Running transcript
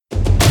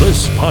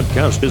This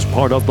podcast is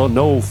part of the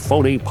No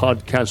Phony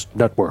Podcast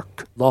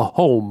Network, the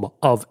home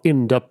of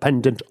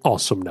independent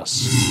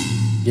awesomeness.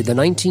 Did the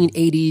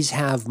 1980s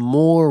have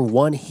more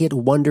one-hit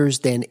wonders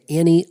than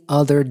any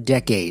other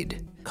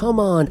decade? Come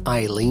on,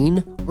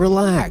 Eileen,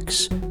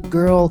 relax.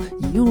 Girl,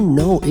 you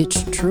know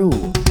it's true.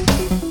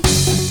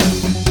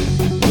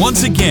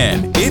 Once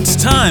again, it's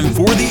time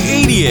for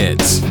the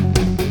Idiots.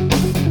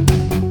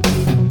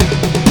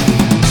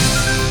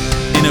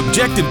 An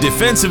objective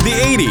defense of the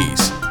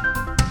 80s.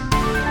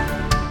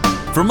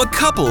 From a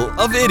couple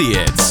of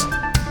idiots.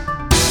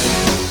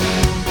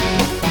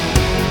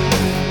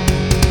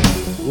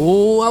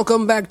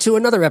 Welcome back to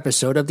another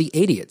episode of The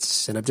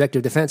Idiots, an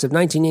objective defense of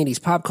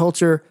 1980s pop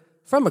culture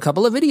from a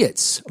couple of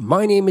idiots.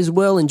 My name is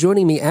Will, and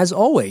joining me, as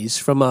always,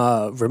 from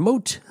a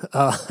remote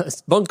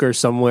bunker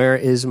somewhere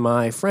is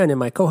my friend and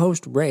my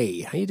co-host,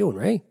 Ray. How you doing,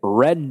 Ray?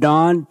 Red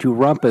Dawn to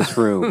Rumpus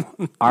Room.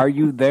 Are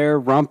you there,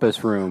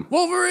 Rumpus Room?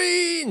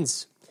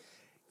 Wolverines!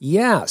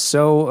 Yeah,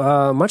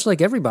 so much like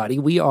everybody,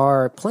 we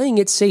are playing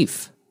it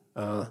safe.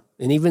 And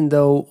even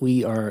though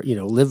we are,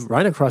 live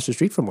right across the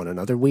street from one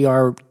another, we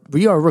are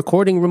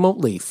recording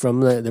remotely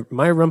from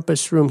my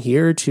rumpus room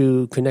here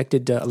to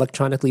connected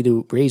electronically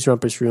to Ray's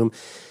rumpus room,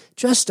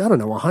 just,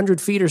 100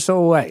 feet or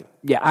so away.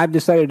 Yeah, I've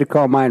decided to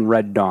call mine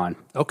Red Dawn.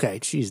 Okay,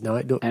 geez, no,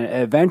 I don't. And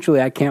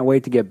eventually I can't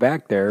wait to get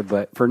back there,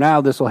 but for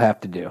now this will have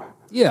to do.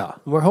 Yeah,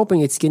 we're hoping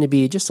it's going to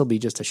be just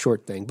a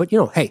short thing. But,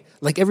 hey,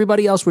 like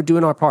everybody else, we're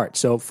doing our part.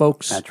 So,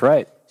 folks. That's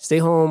right. Stay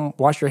home,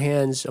 wash your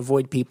hands,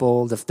 avoid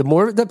people. The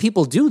more that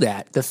people do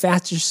that, the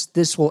faster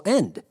this will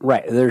end.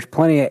 Right. There's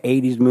plenty of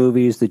 80s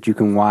movies that you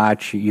can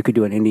watch. You could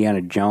do an Indiana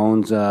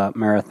Jones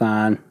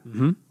marathon,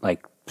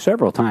 like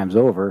several times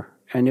over,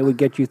 and it would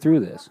get you through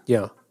this.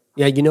 Yeah.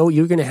 Yeah,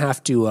 you're going to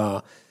have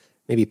to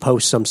maybe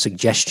post some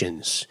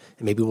suggestions,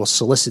 and maybe we'll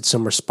solicit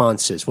some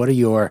responses. What are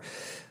your,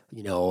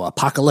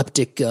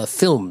 apocalyptic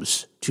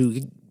films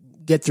to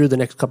get through the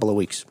next couple of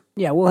weeks?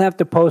 Yeah, we'll have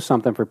to post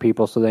something for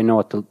people so they know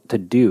what to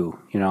do.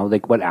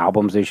 Like what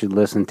albums they should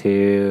listen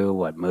to,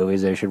 what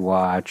movies they should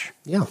watch.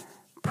 Yeah.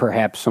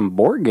 Perhaps some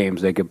board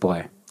games they could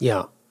play.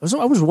 Yeah.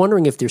 I was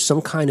wondering if there's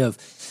some kind of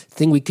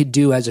thing we could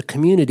do as a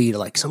community,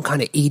 like some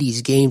kind of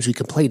 80s games we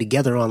could play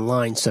together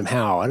online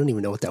somehow. I don't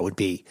even know what that would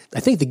be. I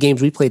think the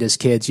games we played as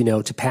kids,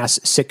 to pass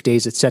sick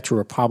days, etc.,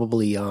 were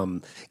probably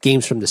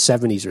games from the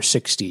 70s or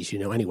 60s,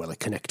 anyway, like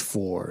Connect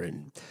 4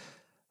 and...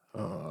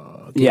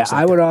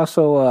 I would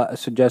also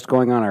suggest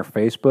going on our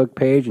Facebook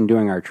page and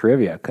doing our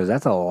trivia, because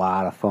that's a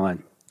lot of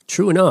fun.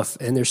 True enough,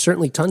 and there's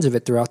certainly tons of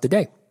it throughout the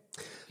day.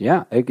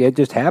 Yeah, it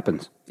just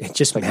happens. It's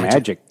just like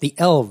magic. The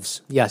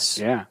elves, yes.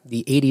 Yeah.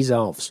 The 80s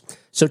elves.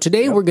 So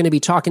today we're going to be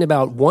talking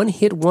about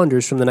one-hit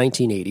wonders from the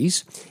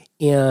 1980s,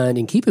 and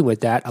in keeping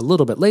with that, a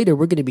little bit later,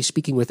 we're going to be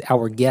speaking with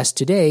our guest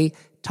today,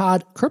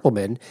 Todd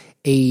Kerpelman,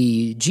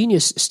 a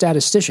genius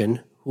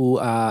statistician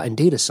and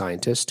data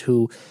scientist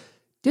who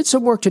did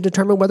some work to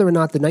determine whether or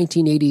not the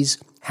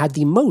 1980s had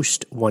the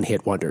most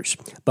one-hit wonders.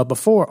 But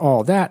before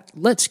all that,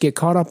 let's get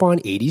caught up on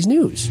 80s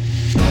news.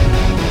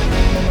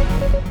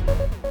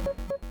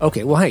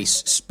 Okay, well, hey,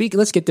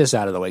 let's get this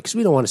out of the way, because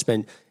we don't want to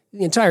spend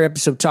the entire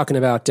episode talking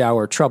about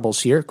our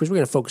troubles here, because we're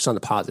going to focus on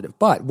the positive.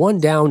 But one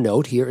down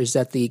note here is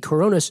that the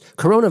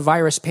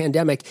coronavirus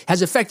pandemic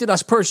has affected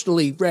us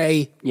personally,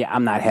 Ray. Yeah,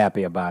 I'm not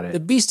happy about it. The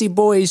Beastie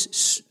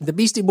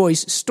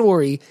Boys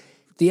story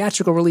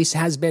theatrical release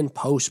has been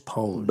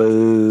postponed.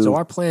 Boo. So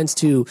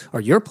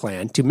your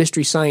plan to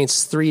Mystery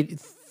Science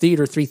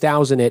Theater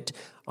 3000 it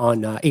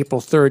on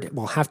April 3rd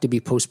will have to be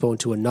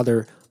postponed to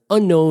another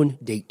unknown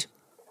date.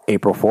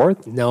 April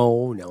 4th?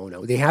 No.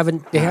 They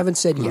haven't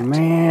said yet.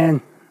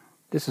 Man,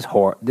 this is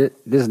this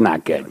is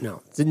not good.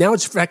 No. So now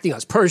it's affecting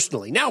us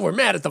personally. Now we're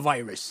mad at the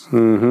virus.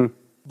 Mm-hmm.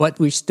 But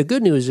the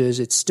good news is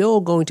it's still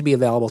going to be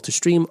available to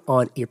stream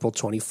on April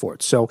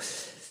 24th. So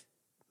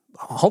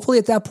hopefully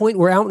at that point,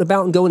 we're out and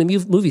about and going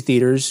to movie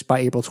theaters by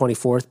April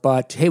 24th.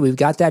 But hey, we've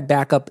got that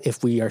backup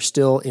if we are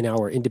still in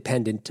our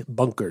independent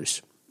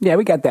bunkers. Yeah,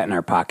 we got that in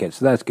our pocket,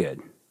 so that's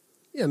good.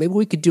 Yeah, maybe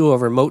we could do a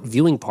remote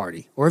viewing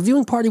party or a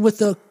viewing party with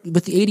the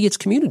Idiots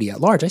community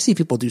at large. I see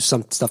people do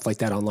some stuff like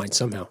that online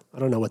somehow. I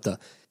don't know what the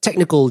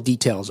technical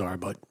details are,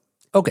 but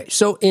okay.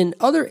 So in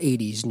other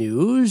 80s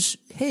news,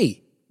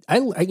 hey,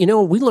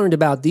 we learned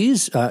about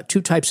these two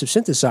types of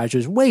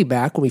synthesizers way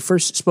back when we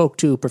first spoke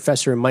to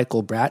Professor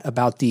Michael Bratt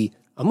about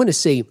I'm going to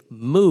say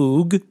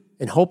Moog,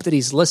 and hope that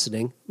he's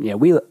listening. Yeah,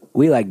 we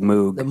like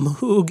Moog. The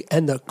Moog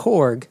and the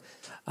Korg.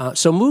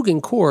 So Moog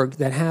and Korg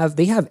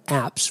they have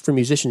apps for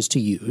musicians to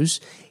use,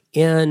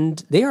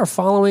 and they are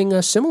following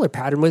a similar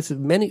pattern with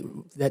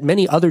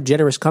many other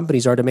generous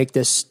companies are to make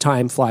this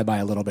time fly by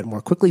a little bit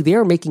more quickly. They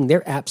are making their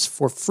apps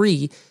for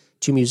free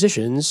to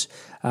musicians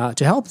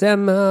to help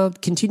them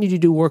continue to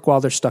do work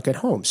while they're stuck at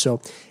home. So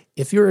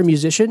if you're a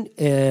musician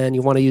and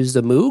you want to use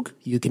the Moog,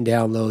 you can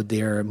download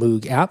their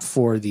Moog app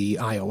for the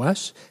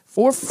iOS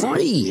for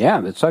free.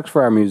 Yeah, it sucks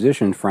for our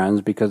musician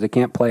friends because they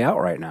can't play out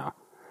right now.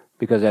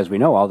 Because as we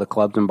know, all the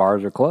clubs and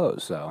bars are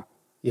closed. So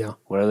yeah,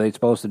 what are they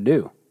supposed to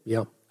do?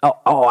 Yeah.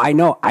 Oh, I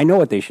know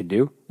what they should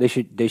do. They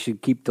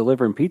should keep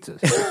delivering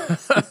pizzas.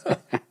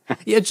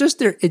 Yeah, just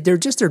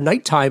their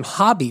nighttime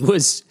hobby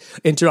was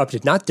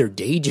interrupted, not their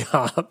day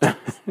job.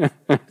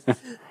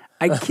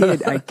 I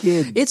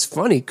kid. It's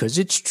funny because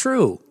it's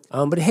true.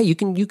 But hey, you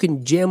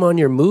can jam on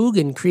your Moog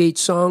and create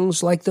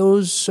songs like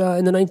those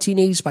in the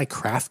 1980s by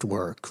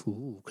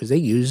Kraftwerk, because they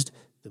used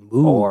the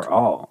Moog.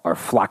 Or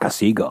Flock of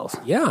Seagulls.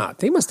 Yeah,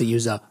 they must have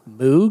used a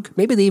Moog.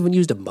 Maybe they even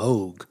used a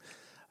Moog.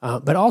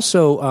 But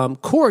also,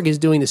 Korg is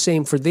doing the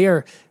same for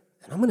their,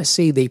 and I'm going to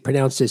say they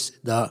pronounce this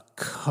the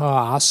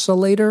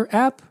Chaosilator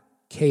app.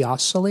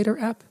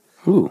 Chaosilator app?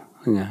 Ooh,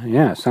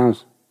 yeah,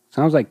 sounds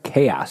like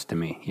chaos to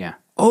me, yeah.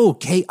 Oh,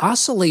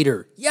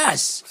 Chaosilator.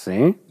 Yes.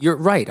 See? You're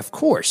right, of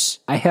course.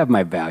 I have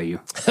my value.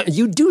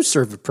 You do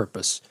serve a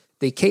purpose.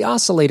 The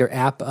Chaosilator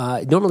app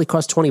normally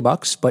costs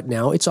 $20, but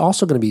now it's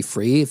also going to be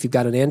free. If you've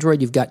got an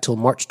Android, you've got till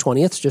March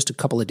 20th, just a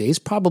couple of days.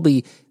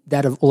 Probably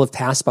will have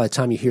passed by the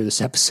time you hear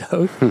this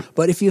episode.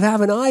 But if you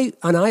have an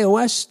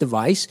iOS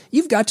device,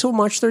 you've got till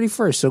March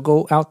 31st. So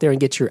go out there and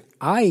get your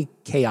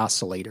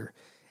iChaosilator.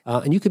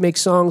 And you can make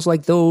songs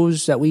like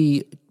those that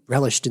we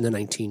relished in the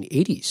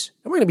 1980s.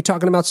 And we're going to be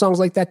talking about songs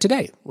like that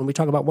today when we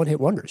talk about one-hit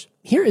wonders.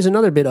 Here is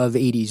another bit of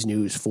 80s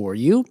news for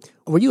you.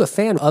 Were you a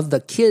fan of the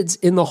Kids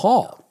in the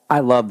Hall? I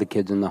love the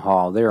Kids in the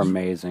Hall. They're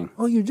amazing.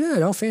 Oh, you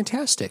did? Oh,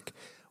 fantastic.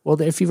 Well,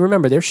 if you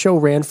remember, their show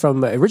ran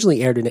from,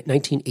 originally aired in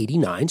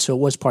 1989, so it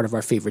was part of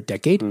our favorite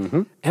decade.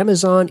 Mm-hmm.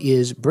 Amazon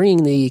is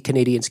bringing the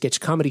Canadian sketch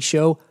comedy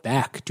show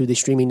back to the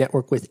streaming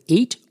network with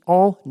 8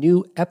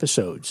 all-new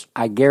episodes.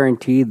 I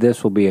guarantee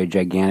this will be a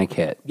gigantic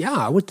hit. Yeah,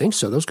 I would think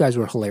so. Those guys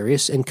were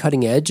hilarious and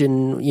cutting edge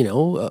and,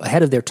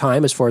 ahead of their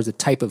time as far as the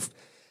type of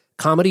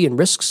comedy and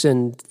risks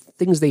and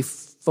things they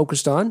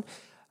focused on.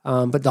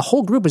 But the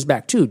whole group is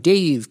back too.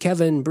 Dave,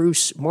 Kevin,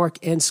 Bruce, Mark,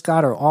 and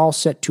Scott are all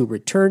set to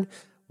return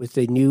with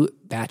a new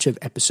batch of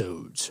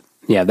episodes.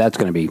 Yeah, that's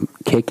going to be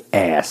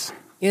kick-ass.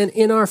 And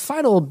in our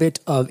final bit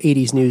of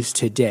 80s news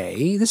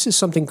today, this is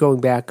something going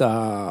back,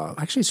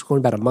 actually it's going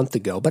about a month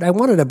ago, but I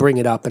wanted to bring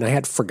it up and I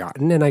had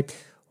forgotten, and I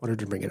wanted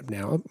to bring it up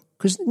now.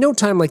 Because no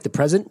time like the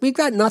present, we've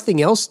got nothing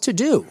else to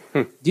do.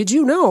 Did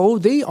you know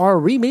they are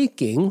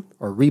remaking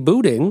or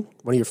rebooting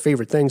one of your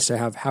favorite things to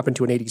have happen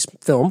to an 80s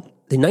film?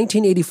 The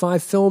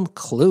 1985 film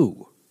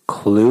Clue.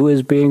 Clue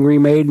is being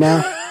remade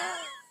now?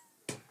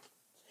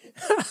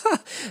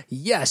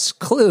 Yes,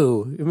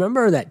 Clue.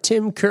 Remember that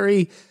Tim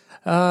Curry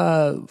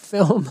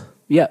film?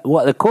 Yeah,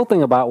 well, the cool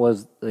thing about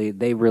was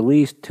they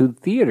released to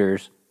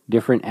theaters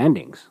different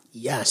endings.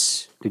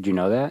 Yes. Did you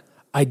know that?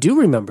 I do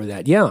remember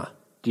that, yeah.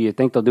 Do you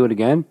think they'll do it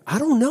again? I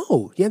don't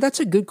know. Yeah,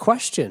 that's a good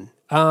question.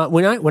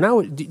 When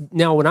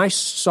I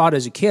saw it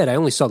as a kid, I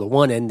only saw the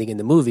one ending in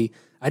the movie.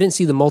 I didn't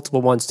see the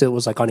multiple ones till it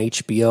was like on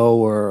HBO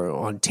or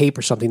on tape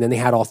or something. Then they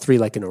had all 3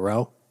 like in a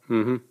row.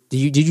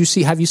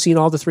 Mm-hmm. Have you seen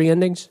all the 3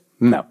 endings?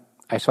 No.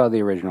 I saw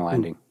the original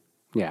ending.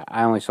 Yeah,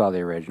 I only saw the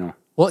original.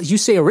 Well, you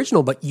say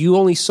original, but you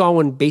only saw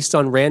one based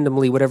on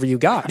randomly whatever you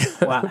got.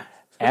 Wow.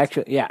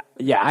 Actually, yeah,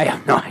 I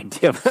have no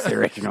idea if it's the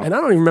original. And I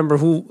don't even remember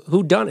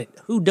who done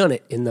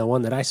it in the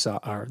one that I saw,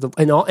 or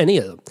any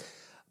of them.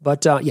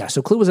 But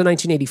so Clue was a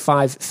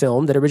 1985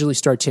 film that originally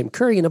starred Tim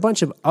Curry and a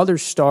bunch of other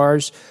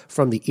stars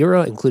from the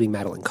era, including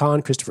Madeline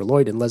Kahn, Christopher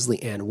Lloyd, and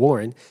Leslie Ann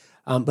Warren.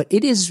 But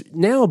it is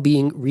now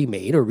being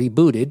remade or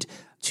rebooted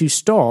to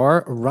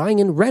star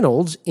Ryan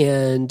Reynolds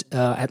and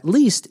at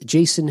least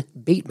Jason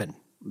Bateman.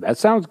 That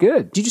sounds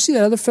good. Did you see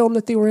that other film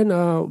that they were in?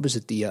 Was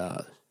it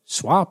the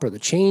Swap or The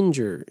Change?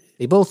 Or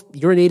they both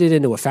urinated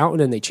into a fountain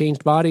and they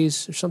changed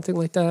bodies or something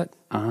like that?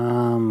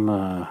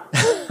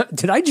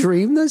 Did I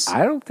dream this?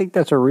 I don't think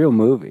that's a real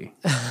movie.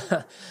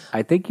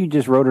 I think you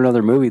just wrote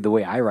another movie the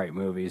way I write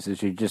movies,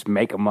 is you just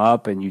make them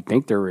up and you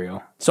think they're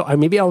real. So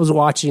maybe I was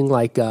watching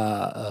like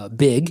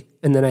Big,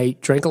 and then I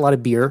drank a lot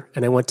of beer,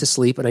 and I went to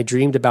sleep, and I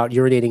dreamed about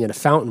urinating in a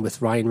fountain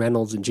with Ryan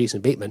Reynolds and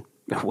Jason Bateman.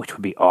 Which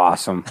would be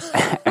awesome.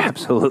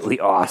 Absolutely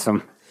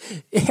awesome.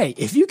 Hey,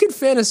 if you can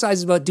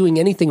fantasize about doing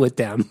anything with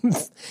them,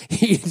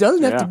 it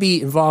doesn't have to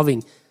be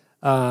involving,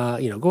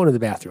 going to the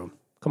bathroom.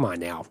 Come on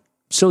now.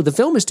 So the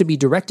film is to be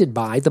directed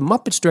by the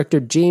Muppets director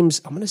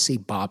James, I'm going to say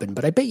Bobbin,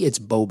 but I bet you it's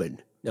Bobin.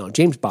 No,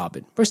 James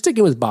Bobbin. We're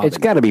sticking with Bobbin. It's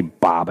got to be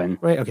Bobbin.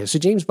 Right, okay. So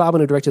James Bobbin,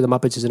 who directed the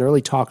Muppets, is in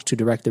early talks to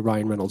direct the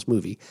Ryan Reynolds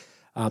movie.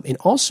 And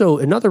also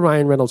another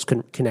Ryan Reynolds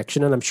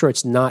connection, and I'm sure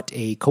it's not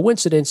a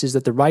coincidence, is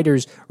that the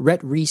writers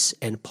Rhett Reese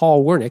and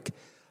Paul Wernick,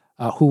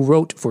 who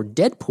wrote for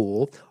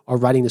Deadpool, are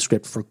writing the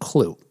script for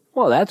Clue.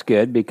 Well, that's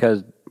good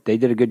because they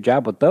did a good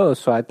job with those,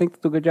 so I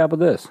think they'll do a good job with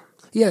this.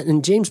 Yeah,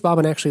 and James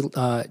Bobbin actually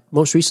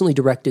most recently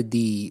directed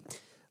the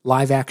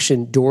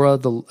live-action Dora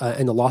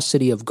and the Lost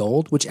City of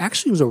Gold, which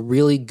actually was a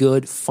really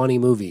good, funny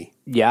movie.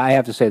 Yeah, I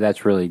have to say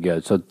that's really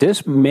good. So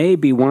this may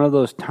be one of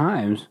those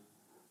times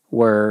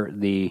where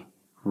the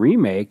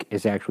remake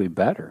is actually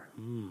better.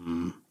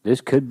 This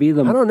could be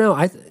the... I don't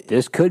know.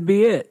 This could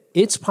be it.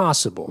 It's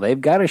possible. They've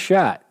got a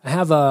shot. I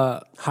have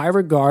a high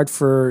regard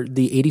for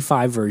the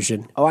 85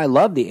 version. Oh, I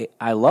love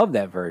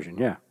that version,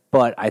 yeah.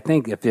 But I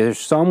think if there's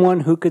someone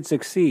who could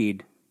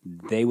succeed,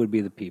 they would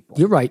be the people.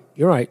 You're right.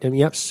 And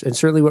yes, and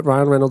certainly what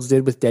Ryan Reynolds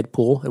did with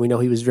Deadpool, and we know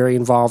he was very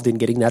involved in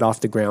getting that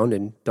off the ground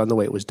and done the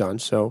way it was done.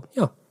 So,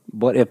 yeah.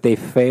 But if they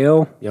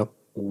fail, Yep.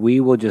 we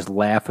will just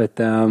laugh at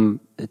them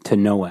to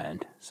no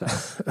end. So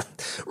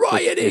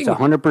Rioting! it's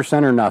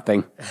 100% or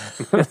nothing.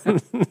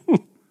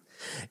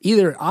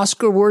 Either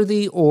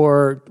Oscar-worthy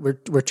or we're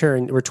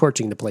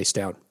torching the place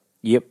down.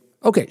 Yep.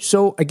 Okay,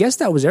 so I guess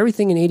that was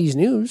everything in 80s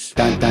news.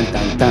 Dun, dun,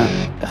 dun,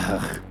 dun.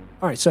 Ugh.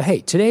 All right, so hey,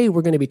 today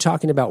we're going to be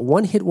talking about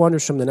one-hit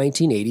wonders from the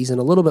 1980s, and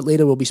a little bit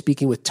later we'll be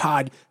speaking with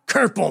Todd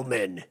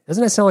Kerpelman.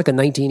 Doesn't that sound like a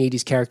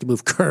 1980s character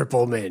move,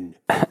 Kerpelman?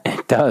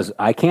 It does.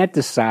 I can't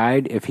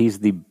decide if he's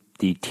the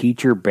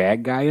teacher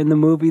bad guy in the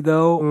movie,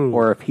 though,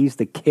 or if he's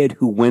the kid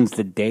who wins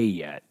the day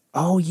yet.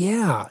 Oh,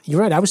 yeah,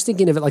 you're right. I was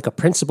thinking of it like a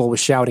principal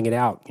was shouting it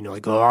out,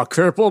 like, oh,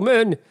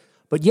 Kerpelman.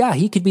 But yeah,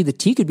 it could be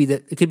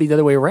the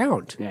other way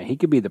around. Yeah, he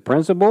could be the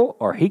principal,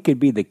 or he could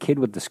be the kid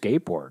with the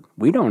skateboard.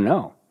 We don't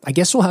know. I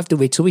guess we'll have to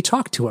wait till we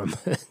talk to him.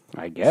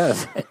 I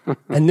guess.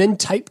 And then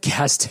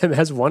typecast him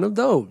as one of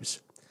those.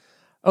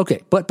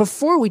 Okay, but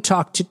before we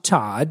talk to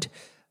Todd,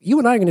 you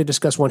and I are going to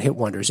discuss one-hit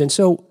wonders. And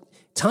so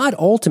Todd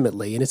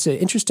ultimately, and it's an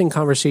interesting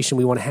conversation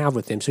we want to have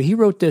with him, so he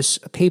wrote this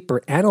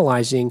paper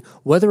analyzing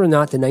whether or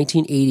not the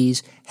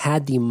 1980s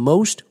had the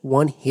most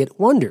one-hit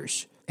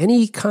wonders.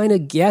 Any kind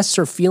of guess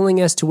or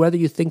feeling as to whether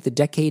you think the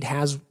decade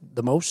has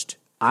the most?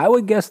 I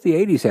would guess the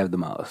 80s have the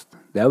most.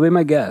 That would be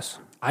my guess.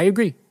 I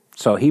agree.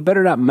 So he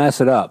better not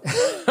mess it up.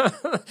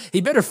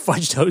 He better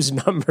fudge those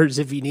numbers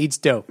if he needs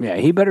to. Yeah,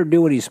 he better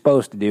do what he's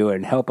supposed to do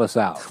and help us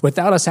out.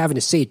 Without us having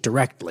to say it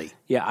directly.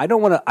 Yeah, I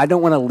don't want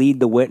to lead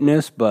the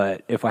witness,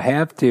 but if I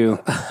have to,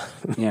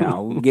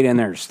 get in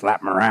there and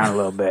slap him around a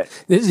little bit.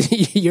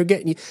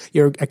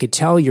 I could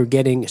tell you're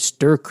getting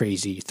stir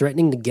crazy,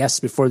 threatening the guests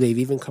before they've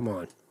even come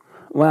on.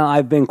 Well,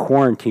 I've been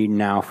quarantined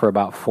now for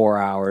about 4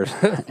 hours,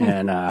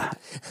 and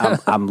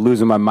I'm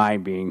losing my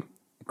mind being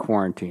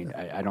quarantined.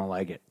 I don't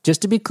like it.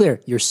 Just to be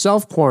clear, you're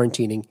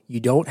self-quarantining. You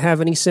don't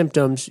have any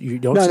symptoms. You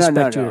don't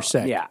suspect you're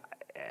sick.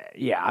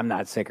 Yeah, I'm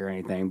not sick or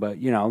anything, but,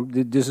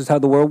 this is how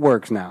the world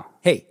works now.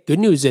 Hey, good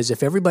news is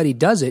if everybody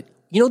does it,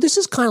 this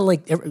is kind of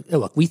like,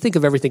 look, we think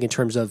of everything in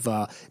terms of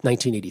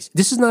 1980s.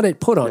 This is not a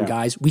put on,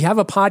 guys. We have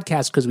a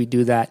podcast because we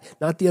do that,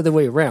 not the other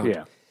way around.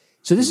 Yeah.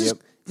 So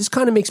this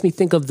kind of makes me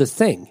think of The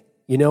Thing.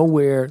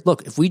 Where,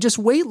 look, if we just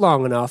wait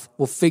long enough,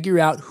 we'll figure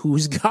out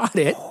who's got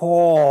it.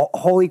 Oh,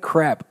 holy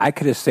crap. I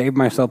could have saved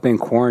myself being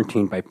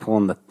quarantined by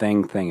pulling the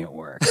thing at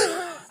work.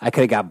 I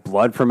could have got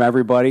blood from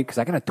everybody because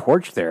I got a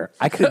torch there.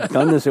 I could have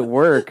done this at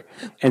work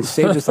and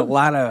saved us a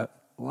lot of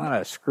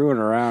screwing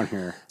around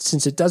here.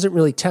 Since it doesn't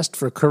really test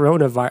for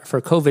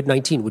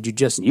COVID-19, would you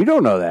just... You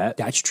don't know that.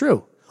 That's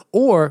true.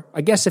 Or, I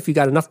guess if you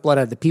got enough blood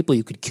out of the people,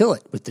 you could kill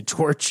it with the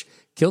torch,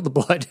 kill the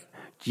blood.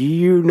 Do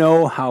you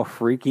know how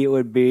freaky it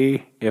would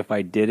be if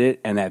I did it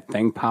and that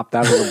thing popped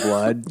out of the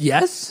blood?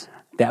 Yes.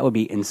 That would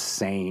be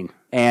insane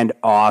and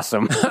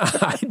awesome.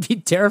 I'd be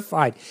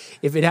terrified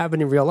if it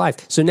happened in real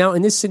life. So now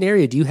in this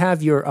scenario, do you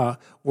have your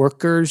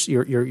workers,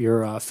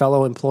 your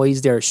fellow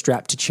employees there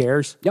strapped to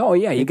chairs? Oh,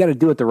 yeah. You got to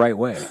do it the right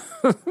way.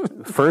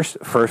 First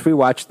we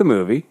watch the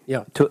movie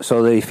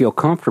so they feel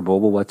comfortable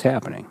with what's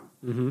happening.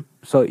 Mm-hmm.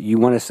 So you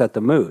want to set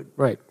the mood.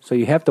 Right. So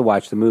you have to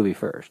watch the movie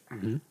first.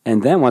 Mm-hmm.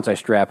 And then once I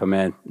strap them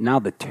in, now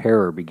the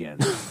terror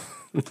begins.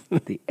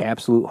 The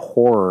absolute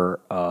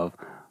horror of,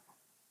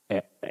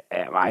 am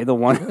I the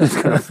one who's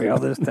going to fail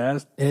this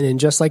test? And then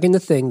just like in The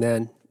Thing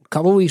then, a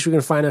couple of weeks we're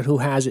going to find out who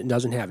has it and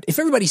doesn't have it. If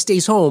everybody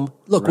stays home,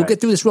 look, we'll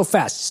get through this real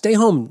fast. Stay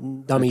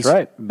home, dummies. That's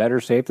right.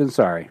 Better safe than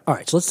sorry. All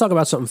right, so let's talk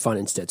about something fun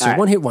instead. So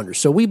one-hit wonders.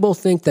 So we both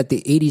think that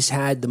the 80s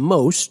had the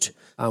most.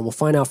 We'll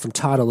find out from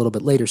Todd a little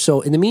bit later.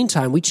 So in the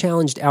meantime, we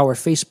challenged our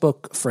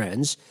Facebook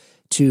friends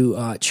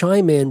to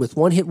chime in with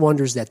one-hit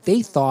wonders that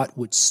they thought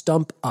would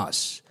stump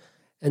us.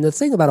 And the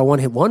thing about a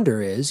one-hit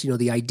wonder is,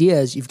 the idea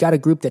is you've got a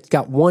group that's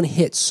got one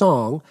hit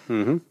song.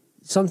 Mm-hmm.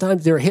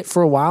 Sometimes they're a hit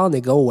for a while and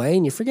they go away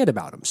and you forget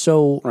about them.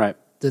 So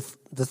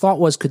the thought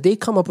was, could they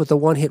come up with a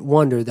one-hit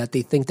wonder that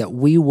they think that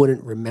we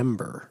wouldn't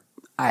remember?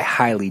 I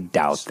highly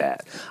doubt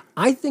that.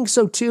 I think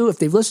so too. If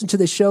they've listened to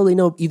the show, they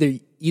know either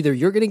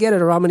you're going to get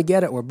it or I'm going to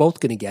get it or we're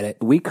both going to get it.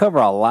 We cover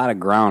a lot of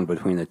ground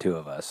between the two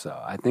of us,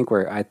 so I think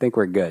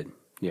we're good.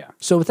 Yeah.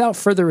 So without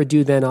further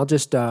ado, then I'll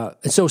just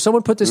so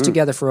someone put this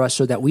together for us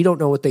so that we don't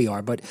know what they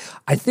are, but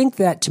I think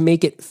that to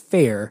make it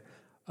fair,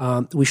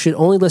 we should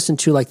only listen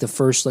to like the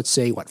first, let's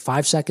say,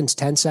 5 seconds,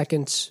 10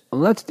 seconds.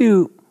 Let's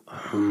do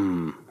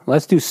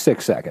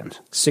 6 seconds.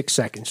 6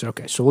 seconds.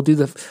 Okay, so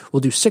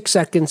we'll do 6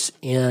 seconds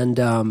and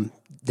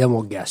then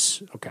we'll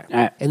guess. Okay,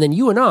 and then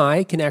you and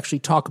I can actually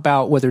talk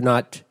about whether or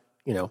not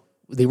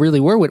they really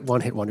were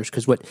one-hit wonders.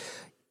 Because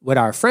what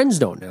our friends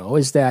don't know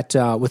is that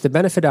with the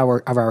benefit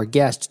of our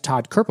guest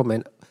Todd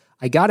Kerpelman,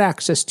 I got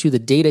access to the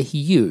data he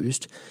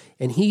used,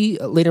 and he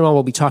later on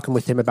we'll be talking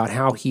with him about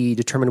how he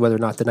determined whether or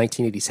not the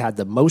 1980s had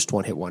the most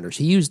one-hit wonders.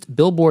 He used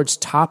Billboard's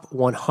Top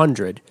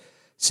 100.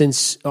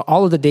 Since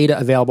all of the data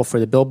available for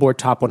the Billboard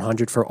Top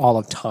 100 for all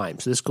of time.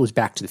 So this goes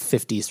back to the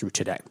 50s through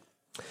today.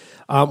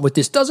 What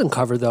this doesn't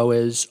cover, though,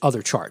 is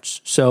other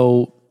charts.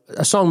 So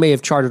a song may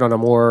have charted on a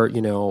more,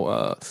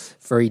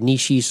 very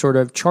niche sort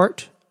of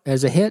chart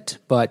as a hit,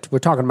 but we're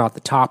talking about the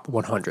top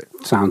 100.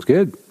 Sounds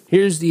good.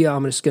 Here's the,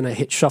 I'm just going to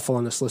hit shuffle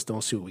on this list and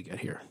we'll see what we get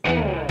here.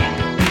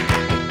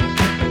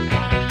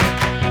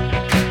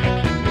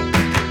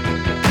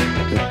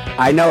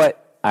 I know it.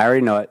 I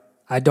already know it.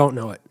 I don't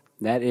know it.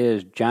 That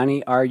is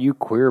Johnny, Are You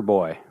Queer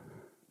Boy?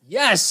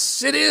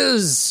 Yes, it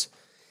is.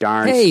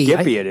 Darn Hey,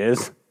 Skippy it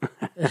is.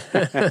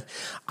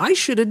 I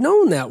should have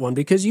known that one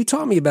because you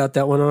taught me about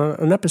that one on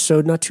an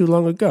episode not too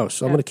long ago.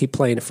 So I'm going to keep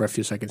playing it for a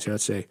few seconds here.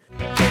 Let's see.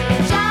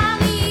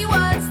 Johnny,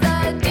 what's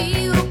the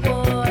deal,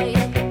 boy?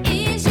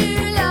 Is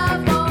your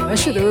love for I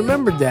should have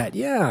remembered that.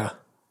 Yeah.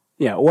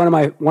 Yeah, one of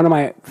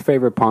my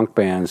favorite punk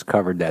bands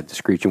covered that, the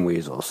Screeching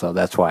Weasel, so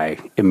that's why I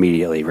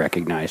immediately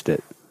recognized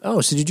it. Oh,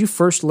 so did you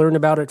first learn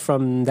about it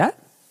from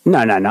that? No.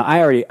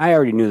 I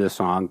already knew the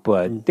song,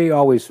 but they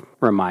always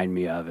remind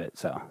me of it.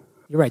 So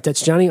You're right.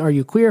 That's Johnny, Are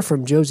You Queer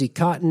from Josie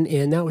Cotton,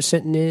 and that was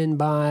sent in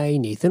by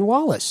Nathan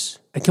Wallace.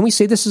 And can we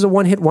say this is a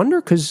one-hit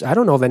wonder? Because I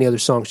don't know of any other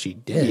songs she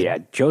did. yeah,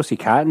 Josie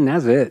Cotton,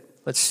 that's it.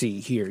 Let's see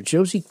here.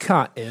 Josie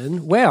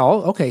Cotton.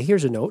 Well, okay,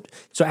 here's a note.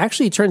 So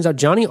actually, it turns out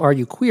Johnny, Are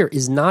You Queer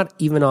is not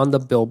even on the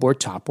Billboard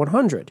Top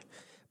 100.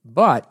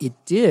 But it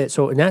did.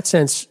 So in that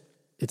sense,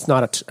 it's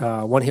not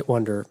a one-hit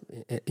wonder,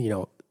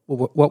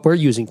 what we're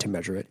using to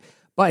measure it.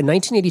 But in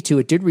 1982,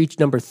 it did reach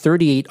number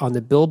 38 on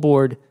the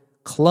Billboard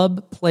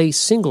Club Play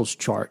Singles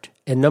chart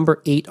and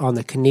number 8 on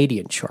the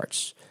Canadian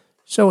charts.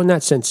 So in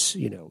that sense,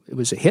 it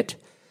was a hit.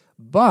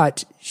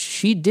 But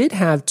she did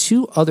have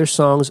 2 other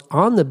songs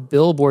on the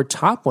Billboard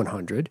Top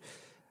 100,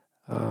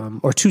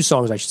 or 2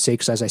 songs, I should say,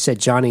 because as I said,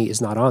 Johnny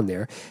is not on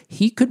there.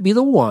 He Could Be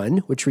the One,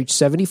 which reached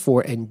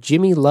 74, and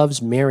Jimmy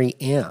Loves Mary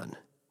Ann,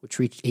 which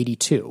reached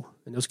 82.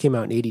 And those came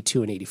out in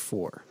 82 and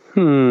 84.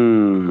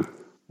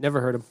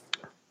 Never heard them.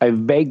 I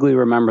vaguely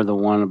remember the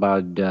one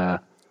about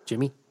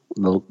Jimmy?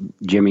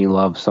 Jimmy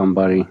Loves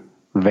Somebody,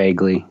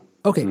 vaguely.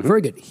 Okay,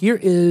 very good. Here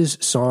is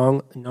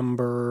song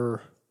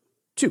number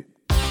 2.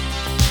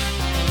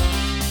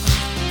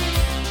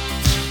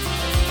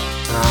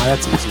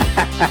 That's easy.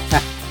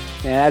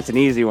 Yeah, that's an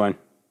easy one.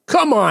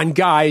 Come on,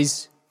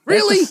 guys.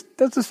 Really?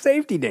 That's a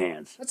safety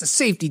dance. That's a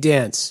safety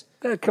dance.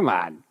 Come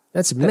on.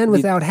 That's Men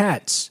Without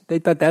Hats. They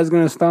thought that was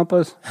going to stump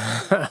us?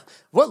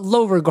 What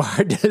low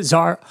regard does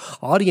our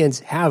audience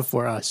have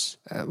for us?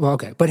 Well,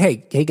 okay. But hey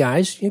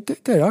guys,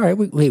 good. All right.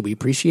 We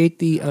appreciate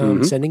the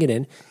sending it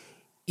in.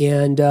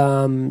 And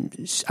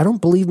I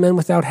don't believe Men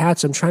Without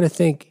Hats. I'm trying to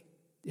think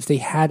if they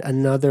had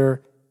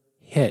another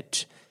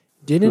hit.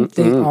 Didn't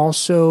they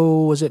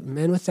also, was it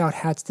Men Without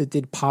Hats that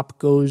did Pop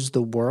Goes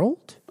the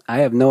World? I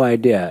have no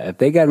idea. If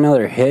they got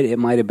another hit, it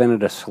might have been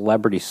at a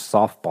celebrity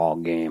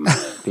softball game,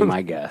 be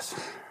my guess.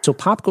 So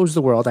Pop Goes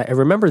the World, I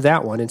remember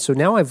that one. And so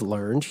now I've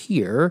learned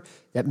here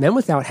that Men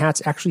Without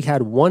Hats actually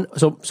had one.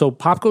 So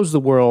Pop Goes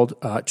the World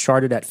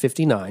charted at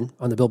 59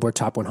 on the Billboard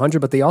Top 100,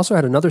 but they also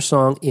had another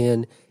song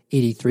in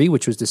 83,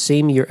 which was the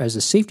same year as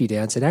the Safety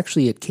Dance. And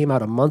actually it came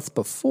out a month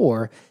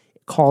before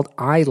called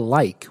I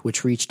Like,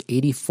 which reached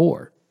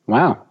 84.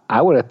 Wow.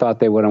 I would have thought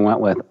they would have went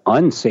with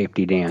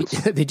Unsafety Dance.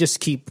 They just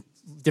keep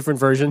different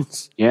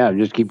versions. Yeah,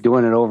 just keep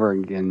doing it over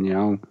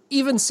again,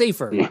 Even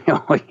safer.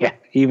 Yeah,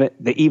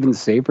 even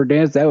safer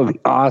dance, that would be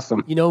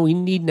awesome. We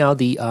need now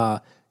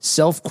the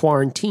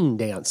self-quarantine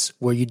dance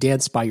where you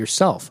dance by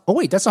yourself. Oh,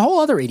 wait, that's a whole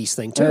other 80s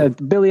thing, too.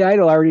 Billy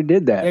Idol already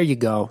did that. There you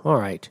go. All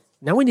right.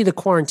 Now we need a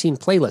quarantine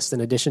playlist in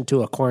addition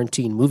to a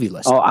quarantine movie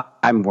list. Oh,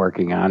 I'm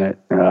working on it.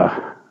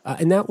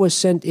 And that was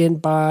sent in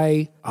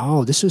by,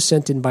 this was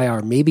sent in by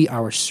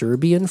our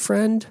Serbian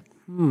friend,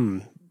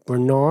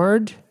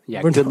 Bernard.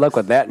 Yeah, good luck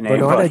with that name.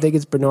 Bernard, I think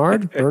it's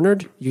Bernard.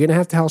 Bernard, you're going to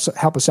have to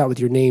help us out with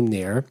your name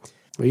there.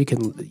 Or you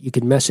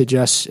can message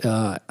us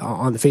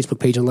on the Facebook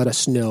page and let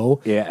us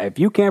know. Yeah, if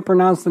you can't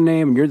pronounce the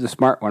name, you're the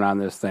smart one on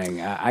this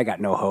thing. I got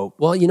no hope.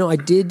 Well, I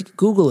did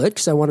Google it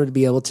because I wanted to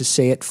be able to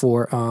say it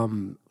for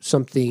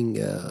something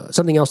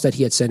else that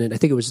he had sent in. I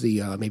think it was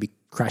the maybe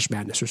Crash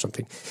Madness or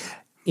something.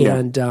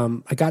 And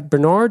I got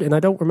Bernard, and I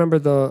don't remember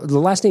the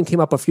last name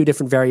came up a few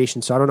different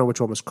variations, so I don't know which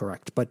one was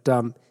correct. But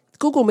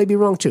Google may be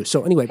wrong too.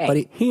 So anyway,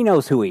 buddy, he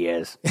knows who he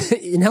is,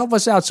 and help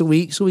us out so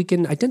we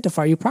can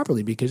identify you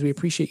properly because we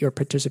appreciate your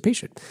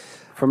participation.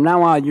 From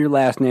now on, your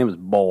last name is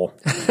Bull.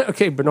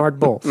 Okay, Bernard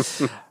Bull.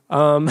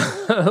 All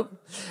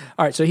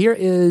right, so here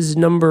is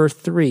number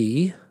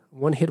 3,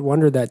 one hit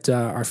wonder that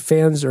our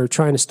fans are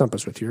trying to stump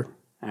us with here.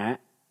 All right.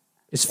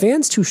 Is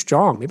fans too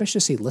strong? Maybe I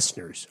should say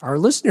listeners. Our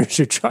listeners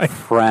are trying.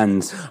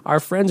 Friends. Our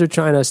friends are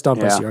trying to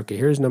stump us here. Okay,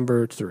 here's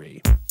number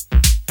 3.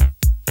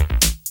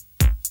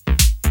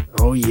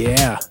 Oh,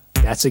 yeah.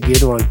 That's a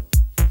good one.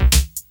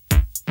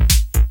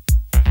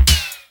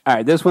 All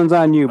right, this one's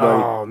on you,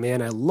 buddy. Oh,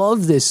 man, I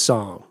love this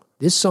song.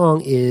 This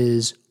song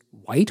is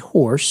White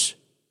Horse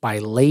by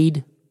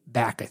Laid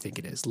Back, I think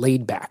it is.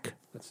 Laid Back.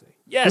 Let's see.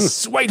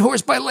 Yes, White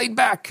Horse by Laid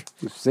Back.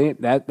 See,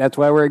 that's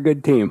why we're a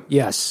good team.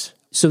 Yes.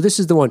 So this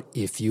is the one.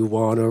 If you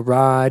want to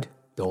ride,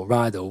 don't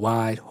ride the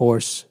white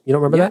horse. You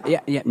don't remember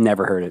that? Yeah.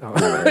 Never heard it. Never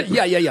heard it.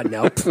 Yeah.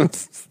 No.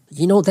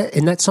 You know, that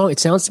in that song, it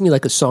sounds to me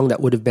like a song that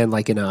would have been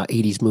like in a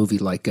 80s movie,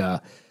 like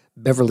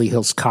Beverly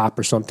Hills Cop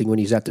or something when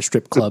he's at the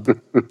strip club.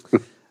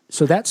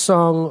 So that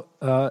song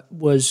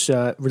was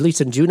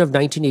released in June of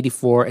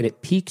 1984, and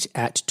it peaked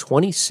at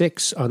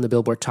 26 on the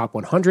Billboard Top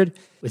 100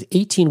 with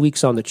 18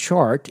 weeks on the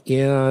chart.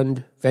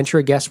 And venture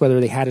a guess whether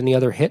they had any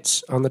other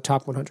hits on the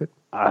Top 100?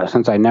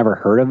 Since I never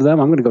heard of them,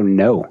 I'm going to go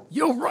no.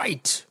 You're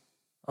right.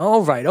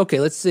 All right.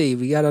 Okay, let's see.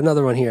 We got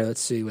another one here.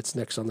 Let's see what's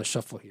next on the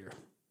shuffle here.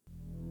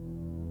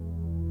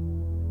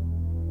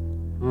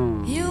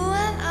 You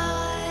and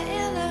I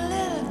in a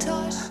little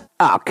toy.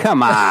 Oh,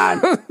 come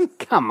on.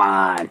 Come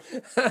on.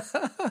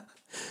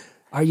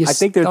 Are you I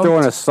think they're stumped?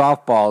 throwing us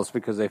softballs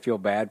because they feel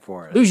bad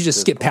for us. We should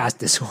just skip past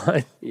this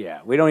one.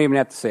 Yeah, we don't even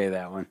have to say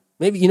that one.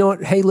 Maybe, you know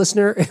what? Hey,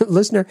 listener,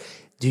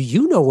 do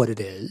you know what it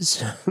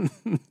is?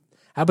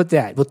 How about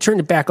that? We'll turn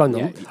it back on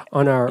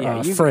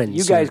our friends.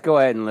 You guys go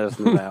ahead and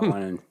listen to that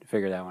one and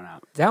figure that one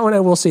out. That one, I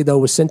will say, though,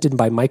 was sent in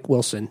by Mike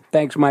Wilson.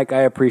 Thanks, Mike.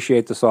 I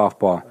appreciate the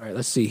softball. All right,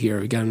 let's see here.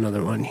 We got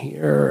another one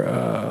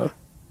here.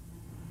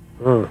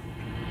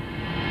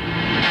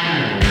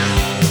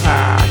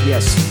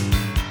 Yes.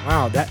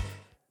 Wow,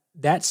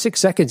 that 6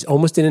 seconds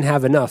almost didn't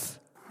have enough.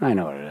 I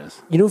know what it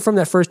is. You know, from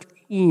that first...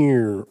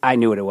 Oh, I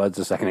knew what it was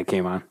the second it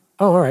came on.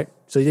 all right.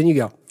 So then you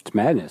go. It's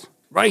madness.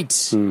 Right.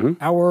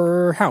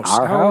 Our house.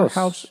 Our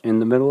house in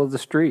the middle of the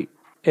street.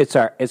 It's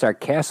our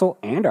castle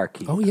and our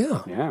keep. Oh,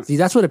 yeah. Yeah. See,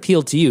 that's what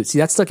appealed to you. See,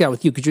 that stuck out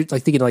with you because you're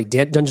like thinking like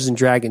Dungeons and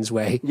Dragons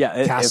way. Yeah,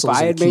 if castles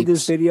I and had made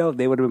this keeps. video,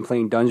 they would have been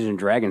playing Dungeons and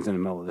Dragons in the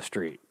middle of the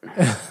street.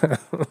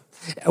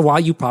 While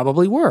you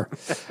probably were.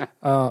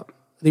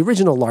 The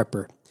original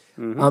LARPer.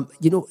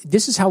 You know,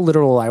 this is how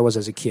literal I was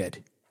as a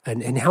kid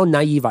and how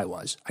naive I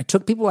was. I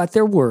took people at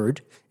their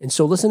word. And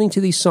so listening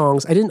to these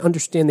songs, I didn't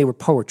understand they were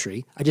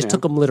poetry. I just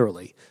took them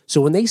literally. So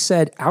when they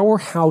said our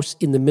house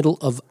in the middle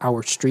of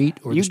our street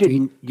or the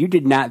street, You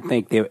did not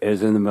think it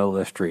was in the middle of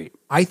the street.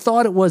 I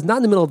thought it was not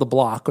in the middle of the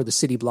block or the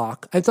city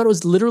block. I thought it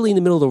was literally in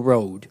the middle of the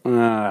road.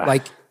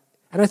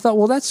 And I thought,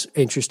 well, that's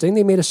interesting.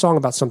 They made a song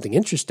about something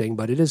interesting,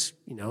 but it is,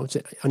 you know, it's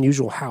an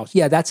unusual house.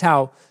 Yeah, that's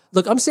how.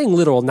 Look, I'm saying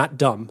literal, not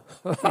dumb.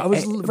 I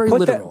was very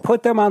literal.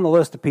 Put them on the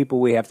list of people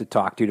we have to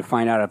talk to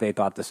find out if they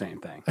thought the same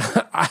thing.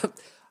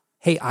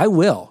 Hey, I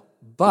will,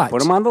 but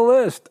Put them on the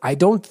list. I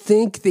don't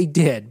think they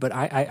did. But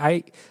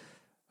I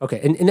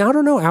okay. And I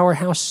don't know. Our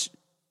house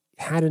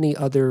had any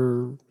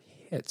other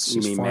hits? You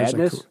as mean far as I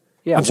Madness? could-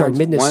 Yeah, I'm sorry,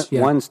 Madness.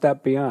 Yeah. One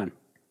step beyond.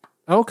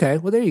 Okay,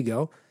 well there you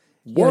go.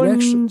 Yeah, One it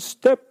actually-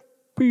 step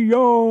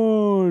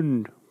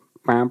beyond.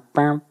 Bam,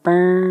 bam,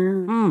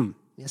 bam.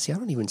 Yeah, see, I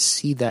don't even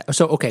see that.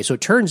 So, okay, so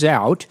it turns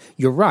out,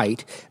 you're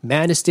right,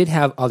 Madness did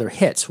have other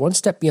hits. One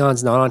Step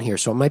Beyond's not on here,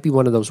 so it might be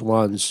one of those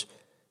ones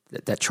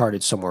that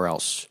charted somewhere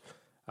else.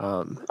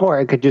 Or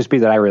it could just be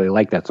that I really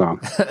like that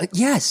song.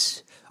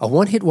 Yes, a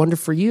one-hit wonder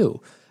for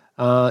you.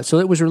 So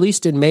it was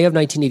released in May of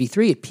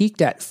 1983. It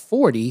peaked at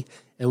 40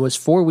 and was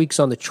 4 weeks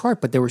on the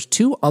chart, but there was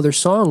two other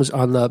songs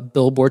on the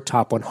Billboard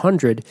Top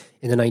 100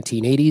 in the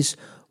 1980s.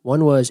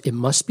 One was It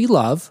Must Be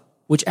Love,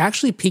 which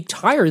actually peaked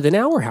higher than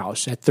Our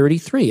House at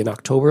 33 in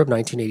October of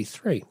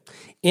 1983.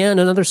 And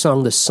another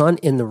song, The Sun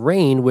in the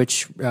Rain,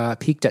 which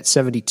peaked at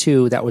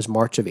 72. That was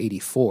March of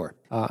 84.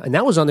 And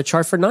that was on the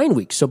chart for 9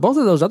 weeks. So both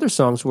of those other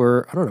songs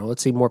were, I don't know,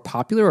 let's say more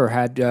popular or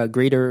had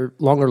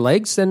longer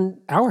legs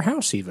than Our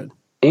House even.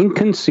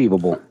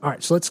 Inconceivable. All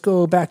right, so let's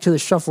go back to the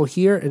shuffle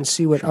here and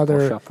see what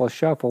other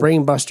Shuffle.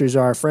 brain busters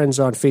our friends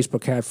on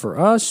Facebook had for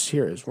us.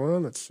 Here is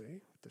one. Let's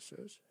see what this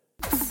is.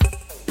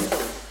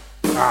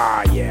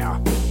 Ah, yeah.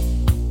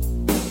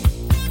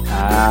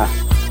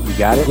 You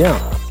got it?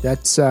 Yeah,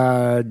 that's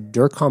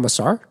Der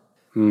Kommissar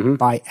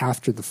by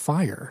After the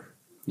Fire.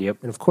 Yep.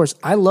 And of course,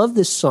 I love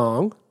this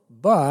song,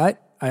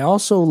 but I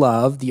also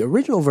love the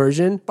original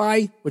version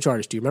by which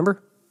artist? Do you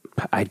remember?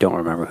 I don't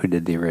remember who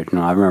did the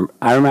original.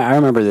 I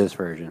remember this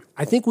version.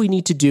 I think we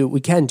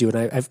can do, and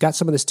I've got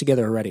some of this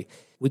together already.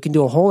 We can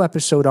do a whole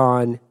episode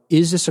on,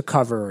 is this a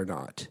cover or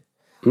not?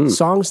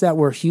 Songs that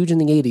were huge in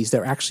the 80s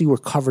that actually were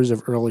covers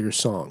of earlier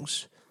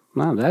songs.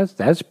 Wow,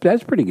 that's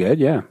pretty good,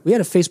 yeah. We had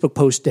a Facebook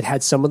post that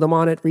had some of them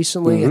on it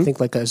recently, I think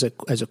like as a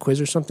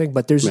quiz or something,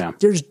 but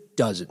there's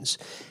dozens.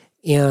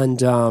 And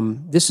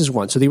this is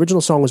one. So the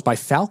original song was by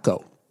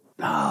Falco.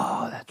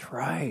 Oh, that's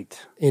right.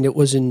 And it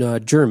was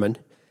in German.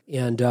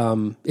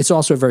 And it's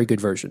also a very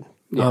good version.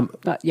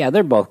 Yeah,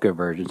 they're both good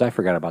versions. I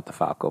forgot about the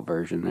Falco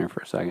version there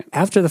for a second.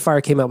 After the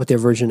Fire came out with their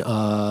version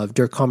of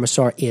Der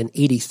Kommissar in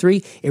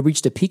 83, it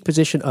reached a peak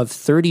position of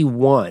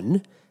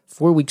 31,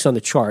 4 weeks on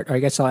the chart. I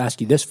guess I'll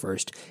ask you this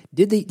first.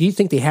 Do you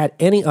think they had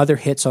any other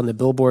hits on the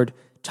Billboard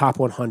Top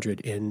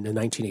 100 in the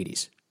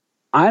 1980s?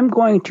 I'm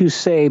going to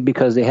say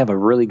because they have a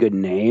really good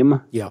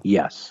name,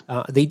 yes.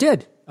 They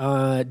did.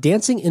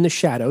 Dancing in the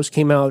Shadows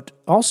came out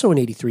also in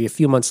 83, a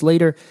few months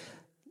later.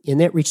 and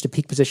that reached a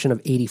peak position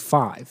of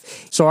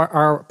 85. So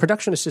our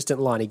production assistant,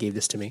 Lonnie, gave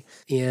this to me,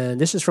 and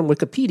this is from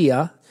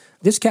Wikipedia.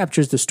 This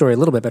captures the story a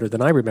little bit better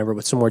than I remember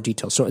with some more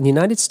details. So in the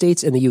United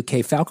States and the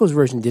UK, Falco's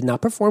version did not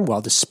perform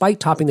well despite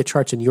topping the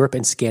charts in Europe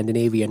and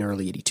Scandinavia in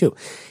early 82.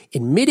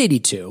 In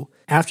mid-82,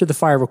 After the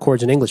Fire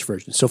records an English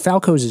version. So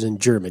Falco's is in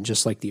German,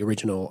 just like the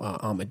original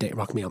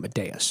Rock Me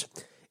Amadeus.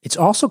 It's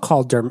also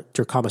called Der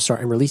Kommissar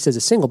and released as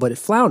a single, but it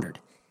floundered.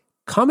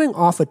 Coming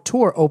off a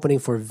tour opening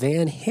for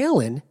Van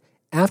Halen,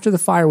 After the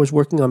Fire was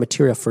working on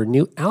material for a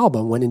new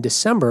album when in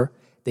December,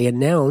 they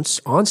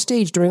announced on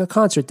stage during a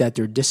concert that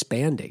they're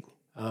disbanding.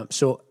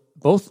 So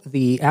both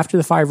the After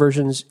the Fire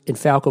versions and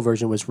Falco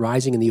version was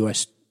rising in the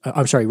U.S.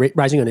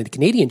 Rising on the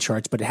Canadian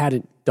charts, but it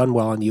hadn't done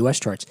well on the U.S.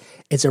 charts.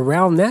 It's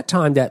around that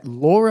time that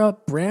Laura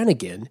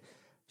Branigan,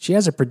 she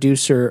has a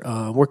producer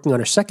working on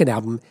her second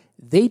album.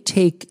 They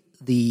take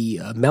the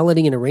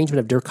melody and arrangement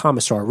of Der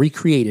Kommissar,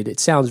 recreated.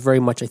 It sounds very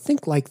much, I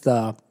think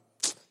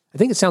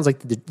it sounds like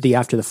the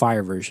After the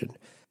Fire version.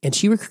 And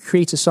she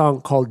recreates a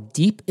song called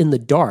Deep in the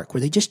Dark,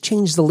 where they just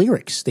changed the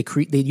lyrics. They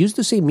use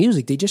the same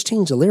music, they just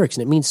changed the lyrics,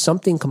 and it means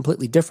something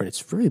completely different. It's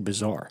very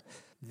bizarre.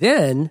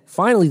 Then,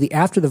 finally, the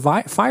After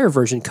the Fire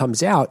version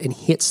comes out and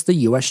hits the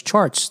U.S.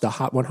 charts, the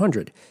Hot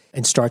 100,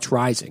 and starts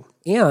rising.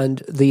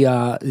 And they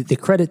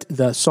credit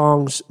the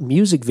song's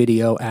music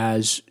video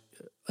as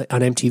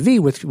on MTV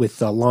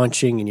with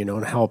launching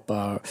and help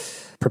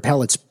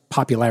propel its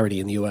popularity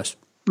in the U.S.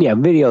 Yeah,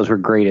 videos were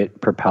great at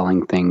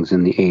propelling things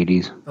in the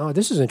 80s. Oh,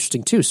 this is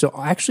interesting, too. So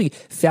actually,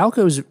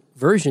 Falco's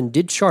version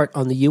did chart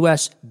on the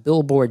U.S.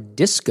 Billboard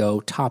Disco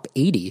Top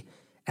 80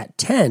 at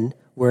 10,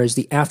 whereas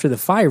the After the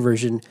Fire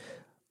version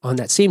on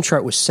that same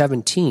chart was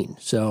 17.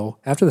 So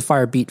After the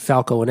Fire beat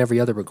Falco in every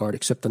other regard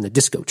except on the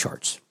disco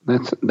charts.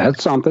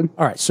 That's something.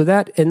 All right, so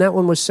that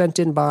one was sent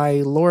in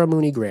by Laura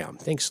Mooney Graham.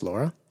 Thanks,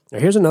 Laura. Now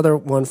here's another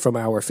one from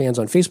our fans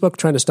on Facebook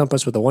trying to stump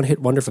us with a one-hit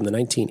wonder from the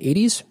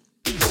 1980s.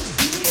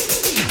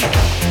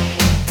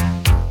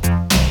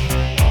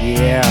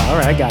 Yeah, all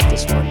right, I got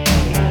this one.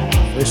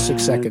 First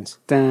 6 seconds.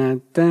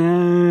 Dun,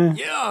 dun.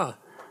 Yeah.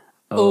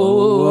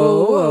 Oh.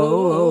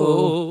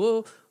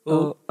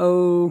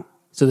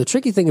 So the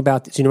tricky thing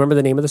about this, you remember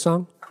the name of the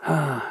song?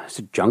 Is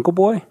it Jungle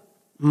Boy?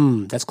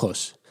 That's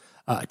close.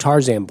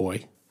 Tarzan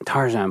Boy.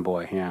 Tarzan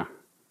Boy, yeah.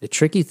 The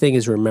tricky thing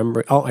is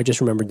I just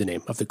remembered the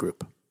name of the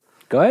group.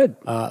 Go ahead.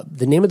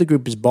 The name of the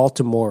group is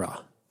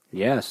Baltimora.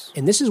 Yes.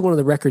 And this is one of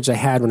the records I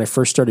had when I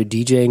first started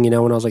DJing,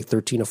 when I was like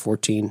 13 or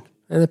 14.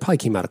 And it probably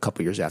came out a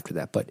couple years after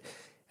that. But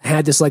I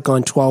had this like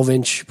on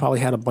 12-inch,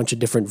 probably had a bunch of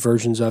different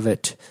versions of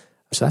it.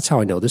 So that's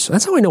how I know this.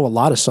 That's how I know a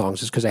lot of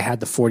songs, is because I had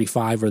the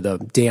 45 or the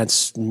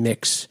dance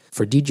mix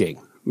for DJing.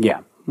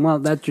 Yeah. Well,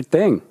 that's your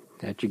thing.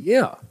 That's your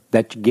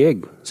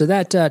gig. So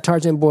that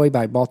Tarzan Boy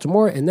by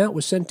Baltimore, and that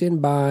was sent in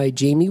by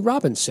Jamie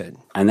Robinson.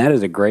 And that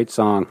is a great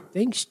song.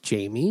 Thanks,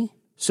 Jamie.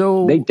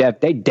 So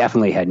they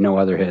definitely had no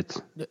other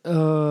hits.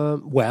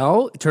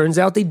 Well, it turns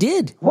out they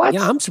did. What?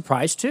 Yeah, I'm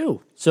surprised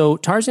too. So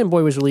Tarzan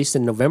Boy was released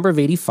in November of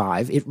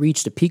 85. It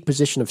reached a peak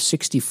position of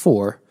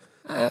 64.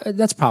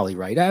 That's probably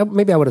right.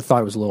 Maybe I would have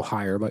thought it was a little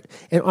higher,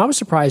 and I was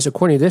surprised.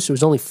 According to this, it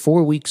was only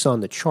 4 weeks on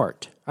the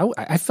chart.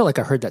 I feel like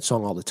I heard that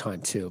song all the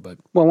time too. But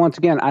well, once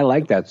again, I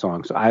like that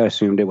song, so I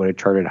assumed it would have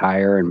charted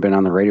higher and been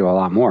on the radio a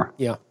lot more.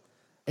 Yeah.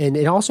 And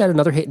it also had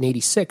another hit in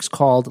 86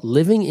 called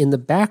Living in the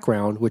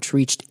Background, which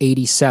reached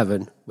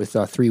 87 with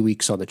 3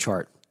 weeks on the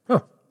chart. Huh.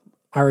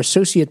 Our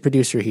associate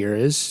producer here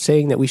is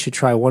saying that we should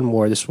try one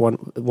more to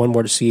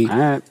see,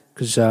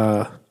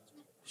 because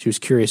she was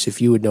curious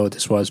if you would know what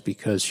this was,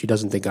 because she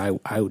doesn't think I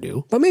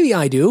do. But maybe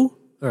I do.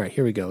 All right,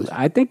 here we go.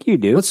 I think you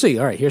do. Let's see.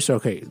 All right,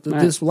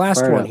 this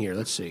last one here.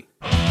 Let's see.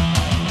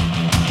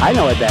 I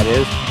know what that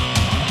is.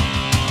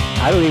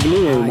 I don't even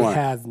need it anymore. I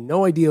have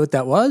no idea what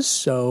that was,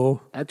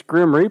 so... That's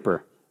Grim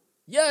Reaper.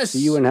 Yes. See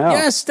You in Hell.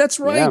 Yes, that's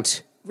right.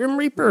 Yeah. Grim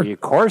Reaper. Of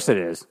course it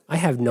is. I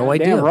have no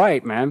idea. Damn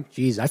right, man.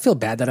 Jeez, I feel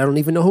bad that I don't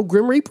even know who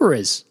Grim Reaper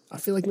is. I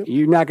feel like...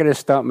 You're not going to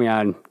stump me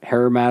on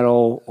hair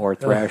metal or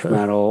thrash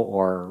metal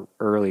or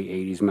early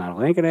 80s metal.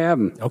 It ain't going to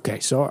happen. Okay,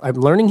 so I'm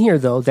learning here,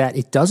 though, that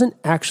it doesn't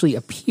actually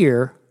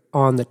appear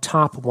on the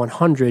top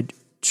 100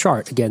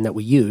 chart, again, that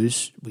we've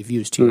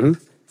used here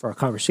for our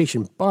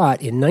conversation.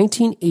 But in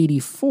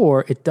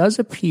 1984, it does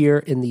appear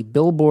in the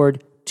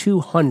Billboard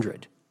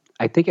 200.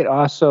 I think it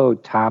also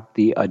topped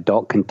the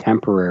adult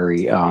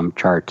contemporary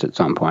charts at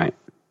some point.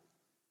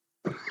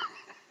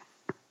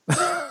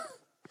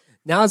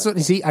 Now,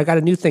 see, I got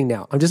a new thing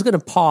now. I'm just going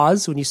to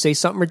pause when you say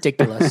something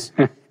ridiculous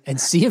and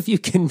see if you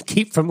can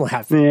keep from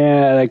laughing.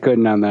 Yeah, I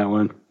couldn't on that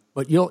one.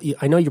 But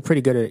I know you're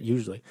pretty good at it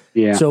usually.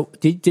 Yeah. So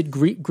did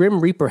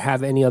Grim Reaper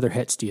have any other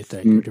hits, do you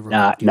think?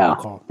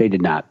 No, they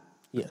did not.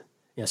 Yeah.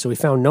 Yeah, so we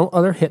found no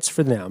other hits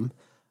for them.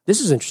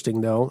 This is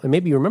interesting, though, and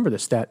maybe you remember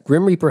this, that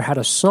Grim Reaper had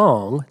a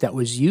song that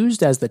was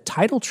used as the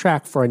title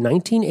track for a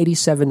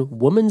 1987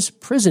 women's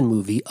prison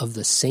movie of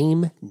the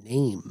same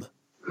name.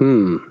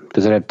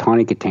 Does it have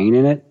Tawny Katane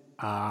in it?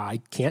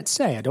 I can't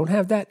say. I don't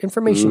have that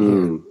information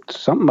here.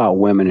 Something about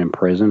women in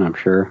prison, I'm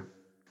sure,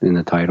 in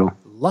the title.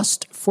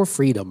 Lust for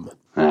Freedom.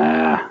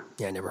 Yeah,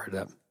 I never heard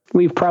of that.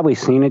 We've probably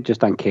seen it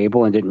just on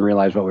cable and didn't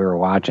realize what we were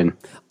watching.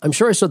 I'm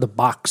sure I saw the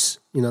box,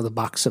 the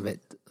box of it,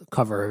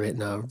 cover of it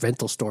in a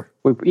rental store.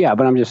 Yeah,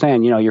 but I'm just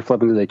saying, you're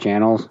flipping through the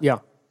channels. Yeah.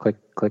 Click,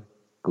 click.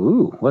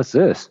 Ooh, what's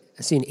this?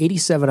 See, in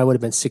 87, I would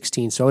have been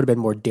 16, so I would have been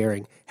more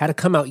daring. Had it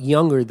come out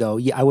younger, though,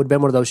 yeah, I would have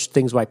been one of those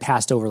things where I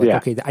passed over,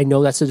 okay, I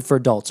know that's for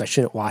adults. I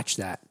shouldn't watch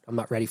that. I'm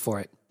not ready for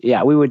it.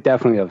 Yeah, we would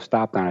definitely have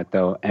stopped on it,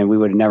 though, and we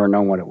would have never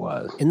known what it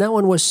was. And that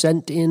one was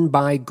sent in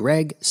by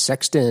Greg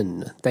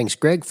Sexton. Thanks,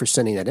 Greg, for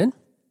sending that in.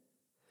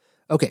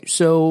 Okay,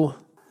 so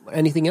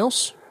anything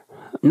else?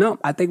 No,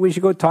 I think we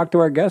should go talk to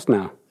our guest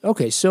now.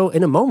 Okay, so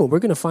in a moment, we're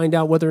going to find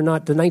out whether or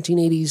not the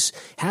 1980s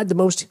had the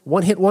most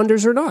one-hit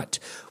wonders or not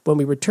when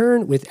we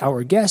return with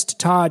our guest,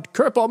 Todd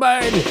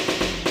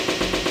Kerpelman.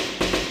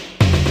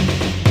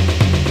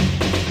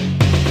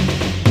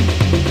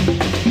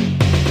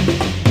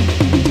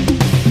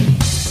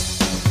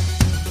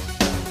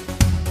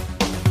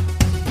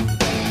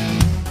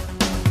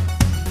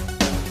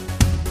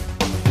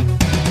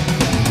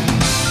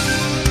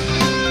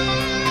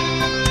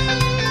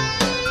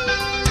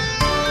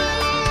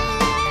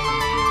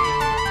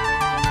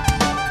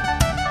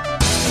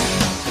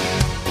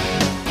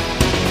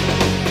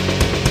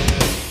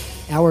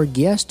 Our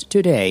guest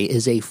today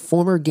is a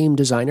former game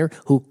designer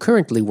who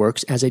currently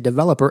works as a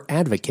developer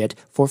advocate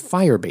for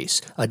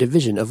Firebase, a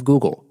division of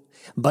Google.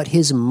 But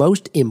his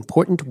most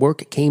important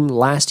work came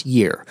last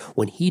year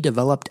when he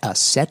developed a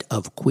set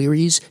of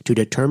queries to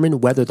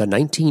determine whether the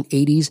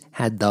 1980s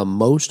had the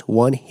most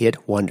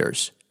one-hit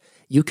wonders.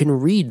 You can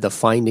read the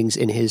findings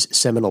in his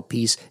seminal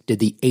piece, Did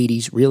the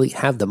 80s Really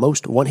Have the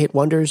Most One-Hit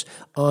Wonders?,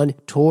 on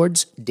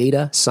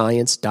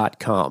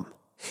towardsdatascience.com.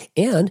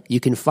 And you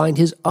can find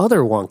his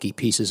other wonky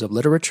pieces of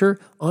literature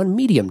on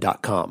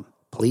medium.com.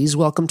 Please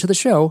welcome to the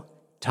show,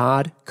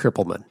 Todd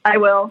Kerpelman. I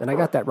will. And I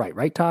got that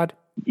right, Todd?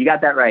 You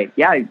got that right.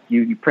 Yeah,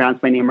 you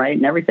pronounced my name right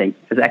and everything.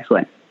 It was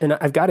excellent. And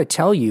I've got to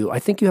tell you, I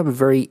think you have a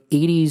very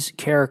 80s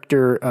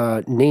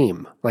character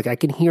name. Like I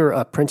can hear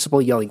a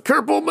principal yelling,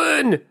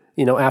 Kerpelman!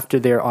 After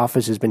their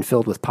office has been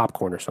filled with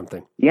popcorn or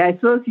something. Yeah, I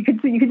suppose you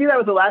could do that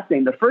with the last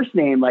name. The first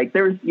name, like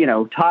there was,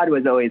 Todd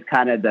was always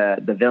kind of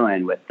the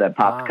villain with the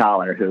popped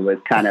collar, who was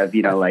kind of,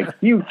 like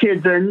you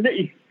kids are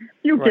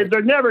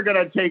never going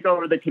to take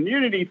over the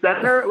community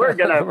center. We're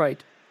going to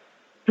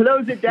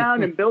close it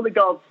down and build a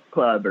golf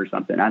club or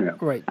something. I don't know.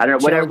 Right. I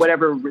don't know.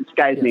 Whatever rich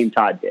guy's name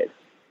Todd did.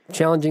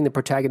 Challenging the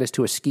protagonist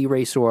to a ski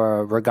race or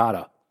a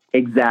regatta.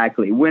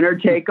 Exactly. Winner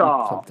take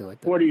all. Something like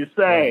that. What do you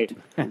say? Right.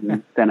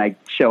 And then I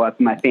show up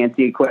in my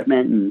fancy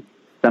equipment and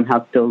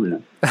somehow still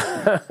lose.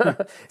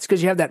 It's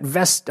because you have that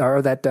vest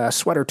or that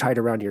sweater tied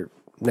around your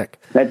neck.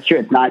 That's true.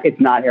 It's not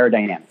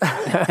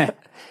aerodynamic.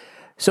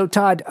 So,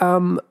 Todd,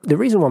 the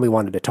reason why we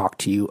wanted to talk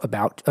to you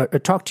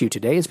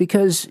today is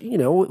because,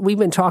 we've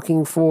been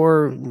talking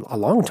for a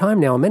long time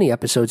now, many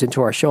episodes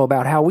into our show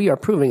about how we are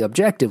proving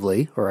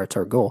objectively, or it's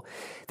our goal,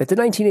 that the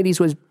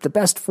 1980s was the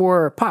best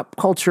for pop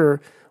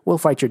culture. We'll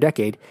fight your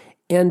decade.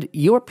 And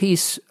your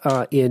piece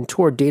in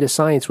Toward Data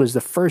Science was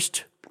the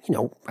first,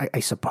 I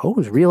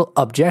suppose, real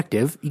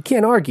objective. You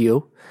can't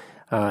argue.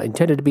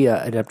 Intended to be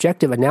an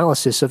objective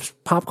analysis of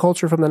pop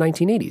culture from the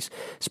 1980s.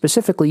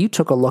 Specifically, you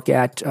took a look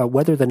at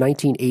whether the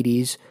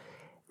 1980s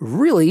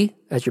really,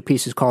 as your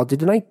piece is called,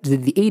 did the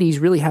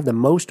 80s really have the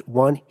most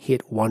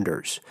one-hit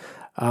wonders?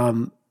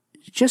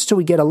 Just so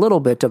we get a little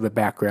bit of a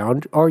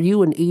background, are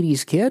you an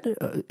 80s kid?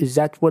 Is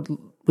that what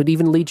would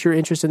even lead to your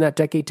interest in that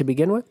decade to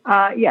begin with?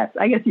 Yes,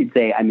 I guess you'd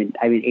say I'm an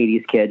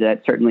 80s kid.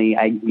 Certainly,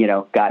 I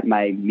got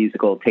my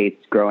musical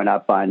tastes growing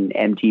up on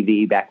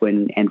MTV back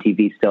when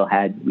MTV still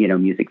had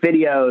music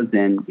videos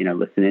and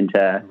listening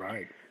to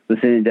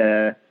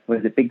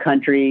was it Big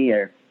Country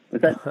or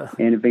was that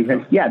in a Big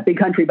Country? Yeah, Big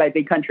Country by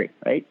Big Country,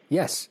 right?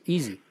 Yes,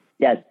 easy.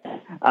 Yes.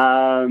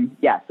 So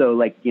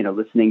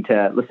listening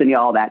to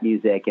all that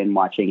music and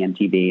watching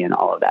MTV and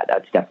all of that,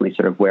 that's definitely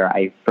sort of where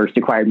I first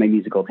acquired my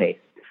musical taste.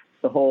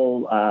 The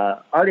whole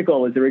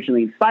article was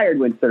originally inspired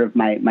when sort of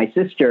my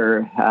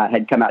sister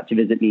had come out to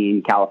visit me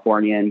in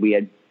California, and we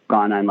had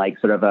gone on like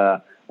sort of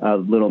a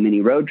little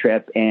mini road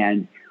trip,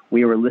 and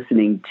we were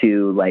listening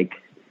to like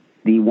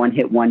the One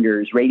Hit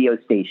Wonders radio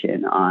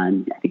station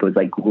on, I think it was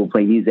like Google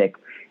Play Music.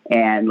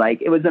 And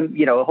like, it was, a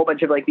whole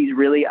bunch of like these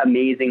really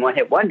amazing one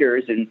hit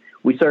wonders. And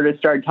we sort of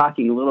started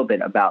talking a little bit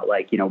about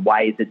like,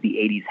 why is it the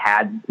 80s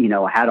had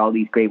all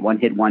these great one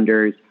hit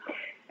wonders.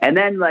 And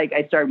then like,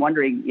 I started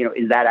wondering,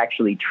 is that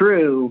actually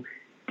true?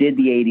 Did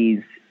the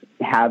 80s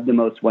have the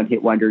most one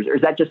hit wonders? Or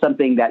is that just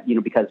something that,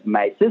 because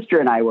my sister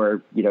and I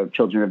were,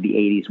 children of the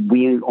 80s,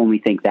 we only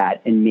think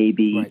that, and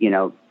maybe,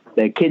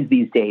 the kids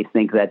these days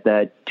think that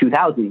the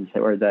 2000s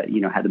or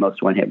had the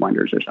most one hit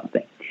wonders or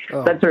something.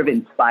 So that sort of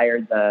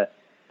inspired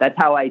that's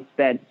how I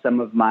spent some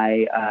of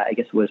my, I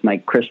guess it was my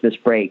Christmas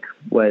break,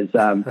 was,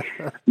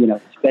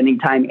 spending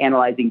time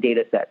analyzing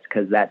data sets,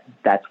 because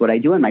that's what I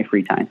do in my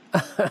free time.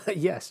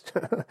 Yes.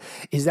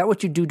 Is that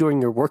what you do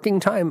during your working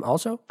time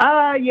also?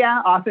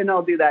 Yeah, often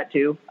I'll do that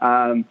too.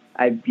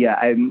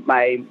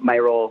 My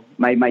role,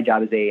 my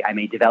job is I'm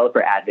a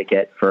developer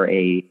advocate for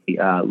a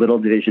little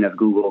division of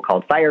Google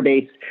called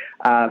Firebase,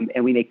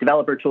 and we make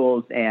developer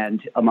tools.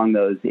 And among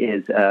those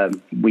is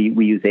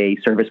we use a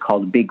service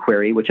called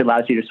BigQuery, which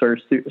allows you to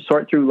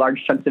sort through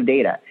large chunks of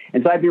data.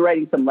 And so I've been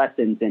writing some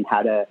lessons in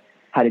how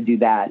to do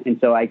that. And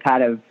so I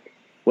kind of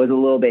was a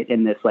little bit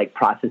in this like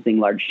processing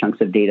large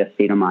chunks of data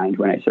state of mind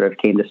when I sort of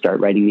came to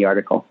start writing the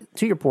article.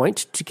 To your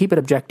point, to keep it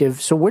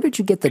objective, so where did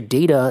you get the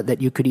data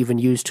that you could even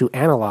use to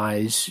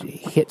analyze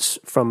hits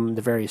from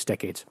the various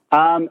decades?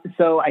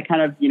 So I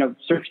kind of,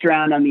 searched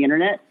around on the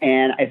internet,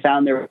 and I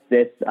found there was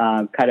this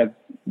kind of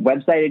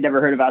website I'd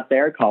never heard of out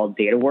there called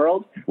Data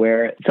World,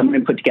 where someone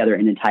had put together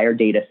an entire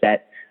data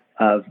set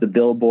of the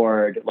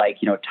Billboard,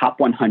 top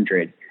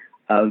 100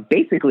 of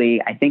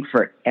basically, I think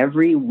for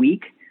every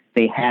week,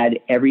 they had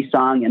every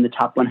song in the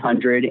top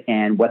 100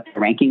 and what the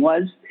ranking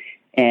was.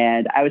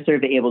 And I was sort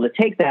of able to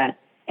take that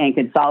and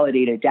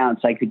consolidate it down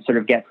so I could sort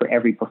of get for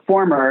every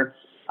performer,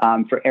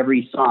 for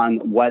every song,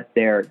 what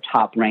their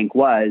top rank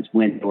was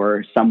when they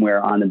were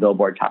somewhere on the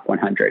Billboard Top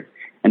 100.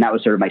 And that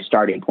was sort of my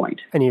starting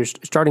point. And your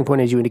starting point,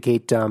 as you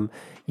indicate,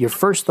 your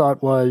first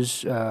thought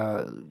was,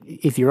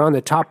 if you're on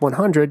the top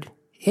 100,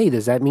 hey,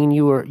 does that mean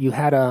you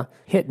had a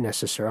hit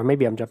necessary? Or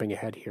maybe I'm jumping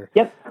ahead here.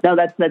 Yep. No,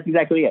 that's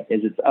exactly it.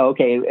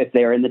 Okay, if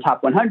they're in the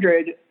top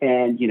 100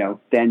 and,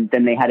 then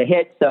they had a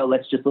hit. So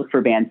let's just look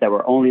for bands that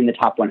were only in the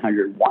top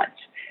 100 once.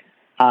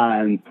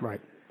 Right.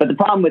 But the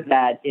problem with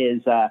that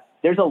is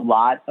there's a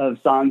lot of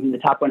songs in the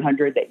top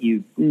 100 that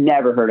you've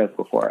never heard of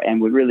before and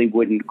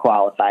wouldn't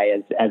qualify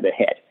as a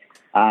hit.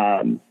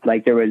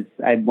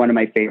 One of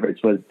my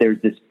favorites was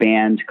there's this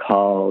band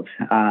called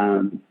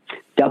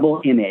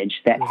Double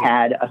Image that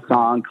had a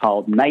song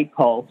called Night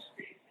Pulse.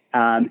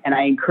 And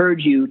I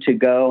encourage you to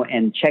go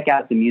and check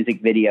out the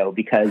music video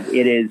because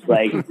it is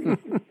like,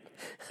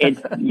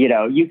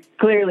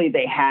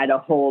 they had a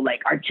whole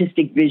like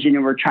artistic vision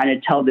and were trying to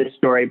tell this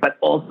story, but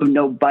also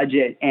no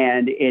budget.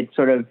 And it's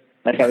sort of,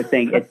 like I was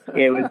saying,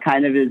 it was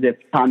kind of as if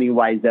Tommy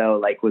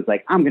Wiseau was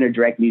like, I'm going to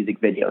direct music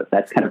videos.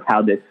 That's kind of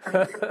how the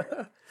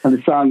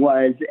song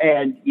was.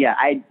 And yeah,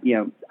 I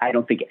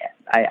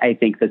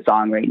think the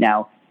song right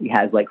now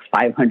has like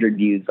 500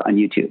 views on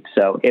YouTube.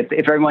 So if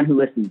everyone who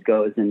listens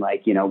goes and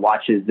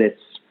watches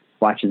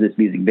this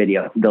music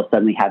video, they'll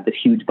suddenly have this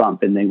huge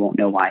bump and they won't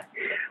know why.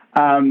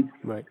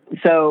 Right.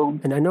 So,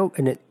 and I know,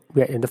 and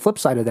the flip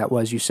side of that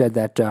was you said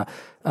that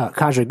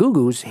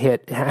Kajagoogoo's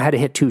had a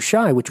hit Too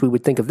Shy, which we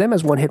would think of them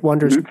as one-hit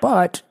wonders,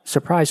 but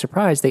surprise,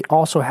 surprise, they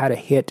also had a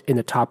hit in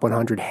the top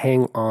 100,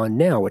 Hang On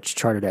Now, which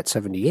charted at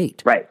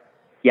 78. Right.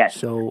 Yes.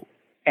 So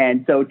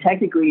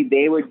technically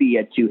they would be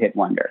a two-hit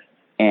wonder.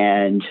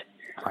 And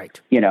right.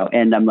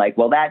 And I'm like,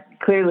 well, that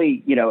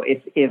clearly,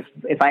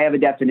 if I have a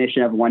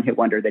definition of one hit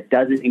wonder that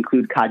doesn't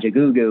include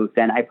Kajagoogoo,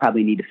 then I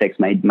probably need to fix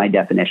my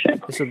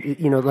definition. So,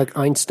 like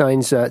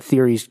Einstein's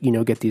theories,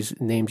 get these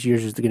names.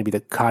 Yours is going to be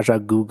the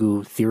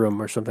Kajagoogoo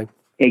theorem or something.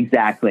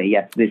 Exactly.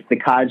 Yes. It's the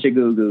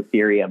Kajagoogoo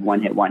theory of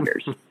one hit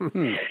wonders.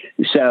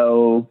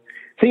 So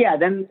yeah,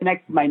 then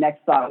my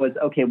next thought was,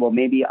 okay, well,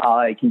 maybe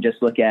I'll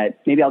just look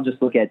at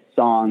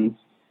songs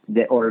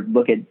or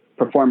look at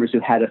performers who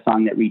had a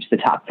song that reached the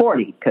top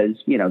 40, because,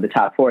 the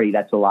top 40,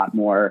 that's a lot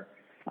more,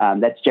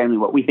 that's generally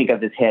what we think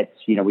of as hits.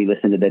 We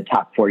listen to the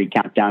top 40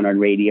 countdown on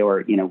radio,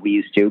 or, we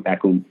used to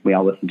back when we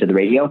all listened to the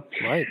radio.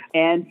 Right.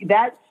 And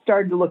that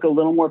started to look a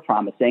little more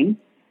promising.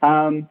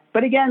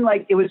 But again,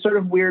 it was sort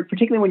of weird,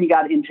 particularly when you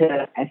got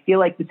into, I feel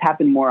like this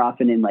happened more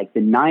often in the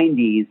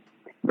 90s,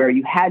 where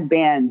you had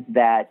bands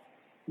that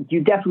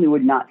you definitely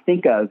would not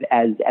think of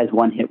as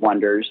one hit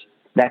wonders,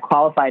 that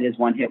qualified as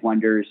one-hit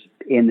wonders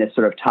in this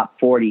sort of top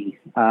 40,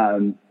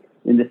 in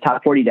this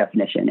top 40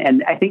 definition.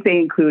 And I think they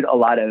include a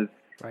lot of,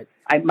 right.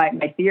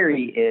 My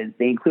theory is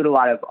they include a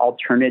lot of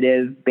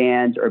alternative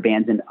bands or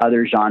bands in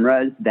other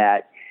genres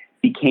that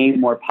became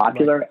more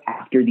popular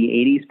after the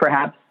 80s,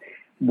 perhaps,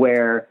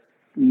 where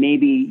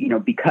maybe,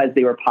 because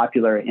they were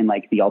popular in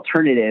the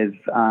alternative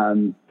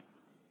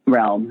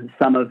realm,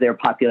 some of their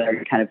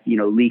popularity kind of,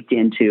 leaked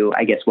into,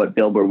 I guess, what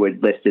Billboard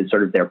would list as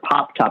sort of their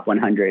pop top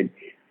 100.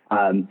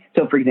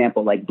 So for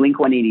example,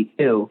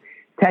 Blink-182,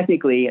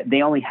 technically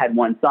they only had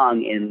one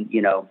song in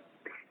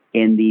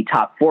the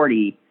top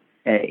 40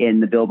 in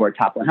the Billboard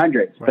Top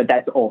 100. Right. But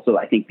that's also,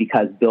 I think,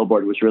 because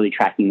Billboard was really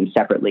tracking them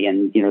separately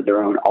and,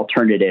 their own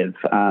alternative,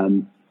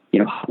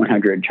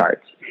 100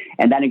 charts.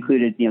 And that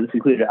included, this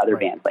included other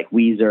bands like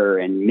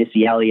Weezer and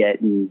Missy Elliott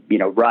and,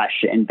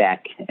 Rush and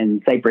Beck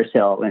and Cypress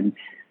Hill. And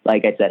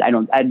like I said, I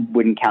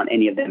wouldn't count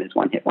any of them as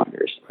one-hit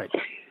wonders. Right.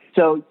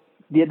 So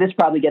this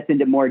probably gets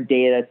into more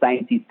data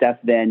sciencey stuff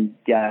than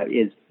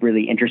is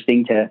really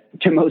interesting to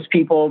most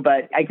people.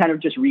 But I kind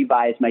of just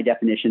revised my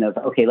definition of,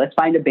 okay, let's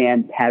find a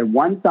band that had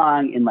one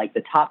song in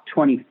the top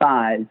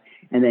 25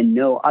 and then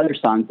no other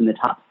songs in the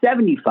top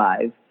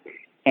 75.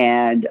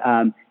 And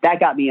that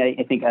got me,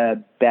 I think,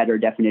 a better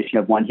definition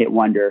of one-hit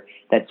wonder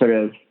that sort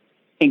of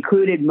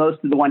included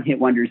most of the one-hit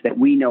wonders that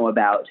we know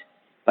about,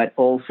 but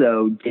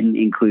also didn't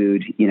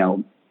include,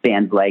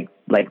 bands like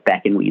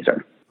Beck and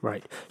Weezer.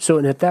 Right. So,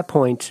 and at that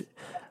point,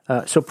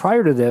 so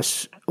prior to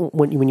this,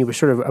 when you were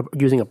sort of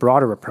using a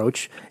broader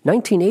approach,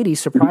 1980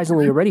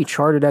 surprisingly already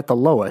charted at the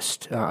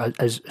lowest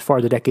as far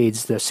as the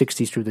decades, the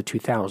 60s through the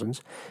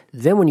 2000s.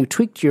 Then when you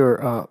tweaked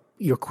your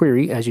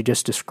query, as you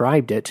just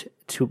described it,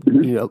 to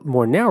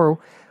more narrow,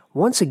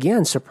 once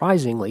again,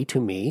 surprisingly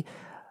to me,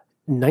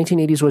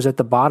 1980s was at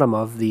the bottom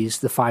of the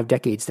 5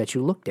 decades that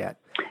you looked at.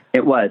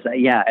 It was,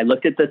 yeah. I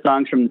looked at the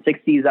songs from the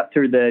 60s up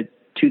through the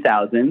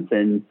 2000s,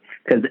 and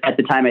because at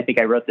the time I think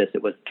I wrote this,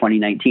 it was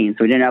 2019,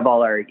 so we didn't have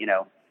all our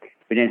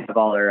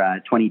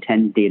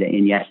 2010 data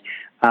in yet.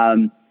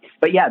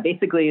 But yeah,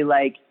 basically,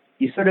 like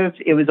you sort of,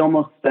 it was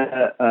almost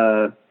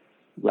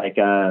like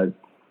a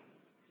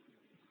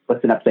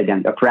what's an upside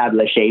down, a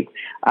parabola shape,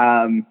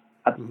 or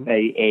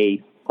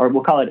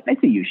we'll call it,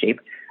 it's a U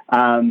shape,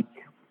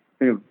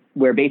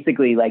 where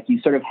basically like you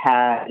sort of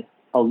had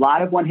a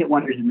lot of one-hit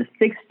wonders in the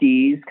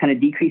 60s, kind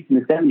of decreased in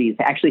the 70s,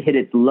 actually hit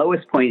its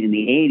lowest point in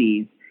the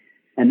 80s,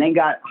 and then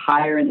got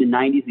higher in the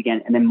 90s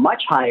again, and then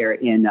much higher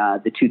in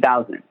the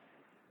 2000s.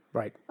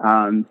 Right.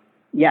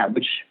 Yeah,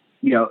 which,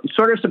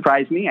 sort of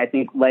surprised me. I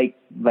think like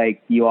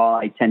you all,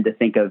 I tend to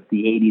think of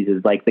the 80s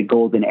as like the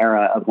golden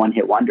era of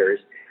one-hit wonders.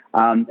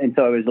 And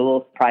so I was a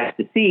little surprised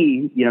to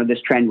see, this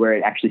trend where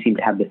it actually seemed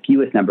to have the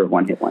fewest number of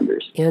one-hit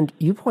wonders. And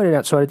you pointed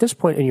out, so at this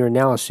point in your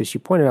analysis, you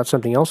pointed out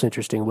something else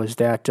interesting, was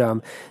that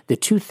the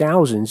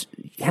 2000s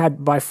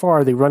had by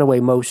far the runaway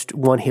most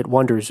one-hit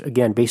wonders,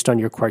 again, based on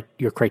your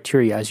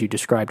criteria, as you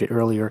described it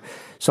earlier.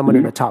 Someone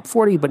in the top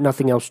 40, but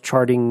nothing else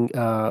charting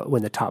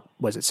when the top,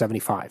 was it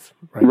 75?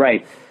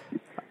 Right.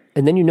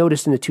 And then you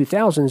noticed in the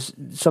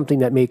 2000s something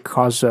that may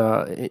cause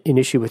an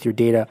issue with your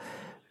data,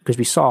 because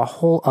we saw a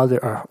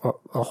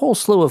whole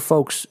slew of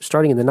folks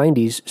starting in the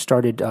 90s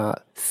started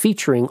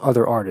featuring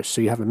other artists.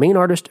 So you have a main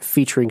artist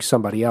featuring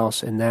somebody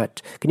else, and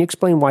that, can you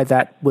explain why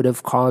that would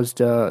have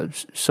caused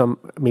some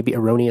maybe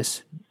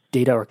erroneous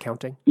data or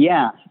counting?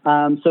 Yeah.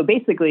 So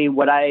basically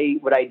what I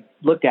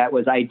looked at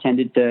was I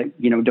tended to,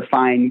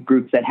 define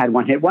groups that had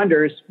one-hit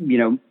wonders,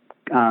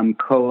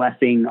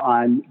 coalescing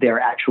on their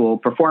actual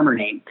performer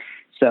name.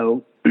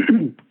 So,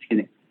 excuse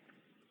me.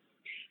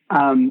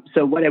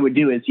 So what I would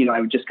do is,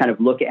 I would just kind of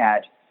look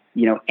at,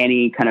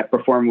 any kind of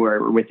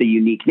performer with a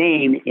unique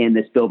name in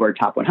this Billboard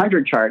Top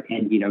 100 chart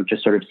and,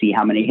 just sort of see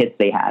how many hits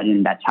they had.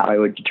 And that's how I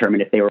would determine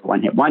if they were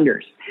one-hit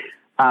wonders.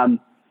 But,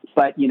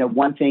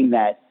 one thing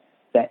that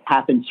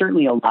happened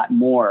certainly a lot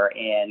more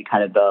in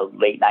kind of the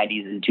late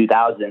 90s and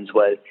 2000s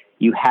was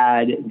you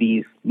had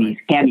these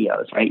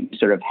cameos, right? You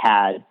sort of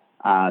had,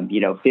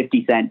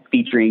 50 Cent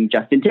featuring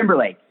Justin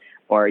Timberlake,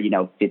 or,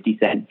 50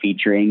 Cent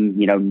featuring,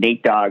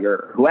 Nate Dogg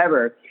or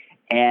whoever.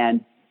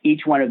 And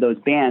each one of those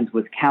bands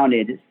was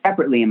counted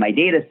separately in my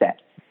data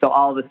set. So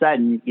all of a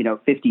sudden,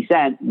 50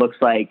 Cent looks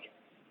like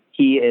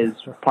he is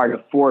part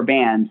of 4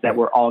 bands that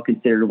were all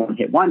considered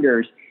one-hit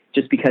wonders,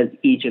 just because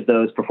each of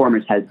those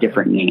performers has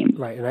different names.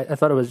 Right. And I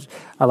thought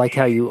I like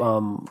how you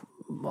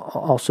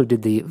also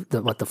did the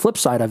flip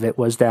side of it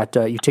was that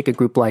you take a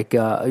group like,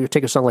 you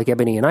take a song like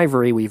Ebony and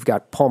Ivory, where you've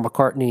got Paul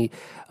McCartney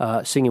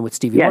singing with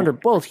Stevie Wonder,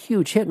 both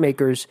huge hit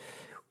makers.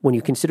 When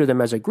you consider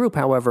them as a group,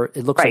 however,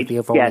 it looks like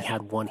they've only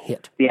had one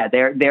hit. Yeah, they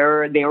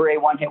were a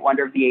one-hit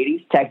wonder of the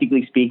 80s,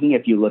 technically speaking,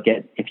 if you look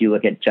at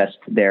just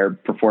their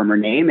performer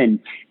name, and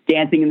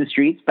Dancing in the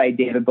Streets by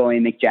David Bowie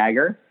and Mick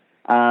Jagger,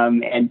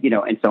 and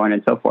so on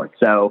and so forth.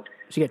 So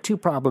you get 2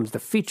 problems, the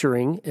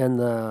featuring and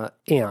the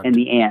and. And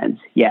the and,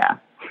 yeah.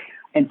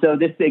 And so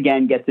this,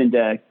 again, gets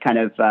into kind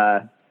of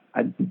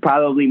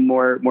probably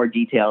more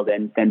detail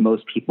than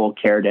most people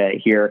care to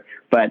hear.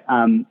 But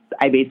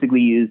I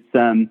basically used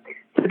some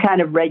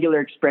kind of regular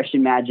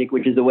expression magic,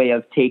 which is a way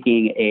of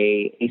taking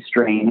a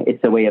string.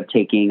 It's a way of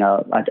taking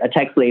a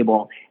text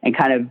label and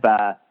kind of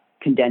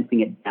condensing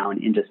it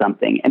down into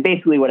something. And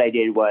basically what I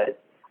did was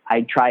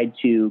I tried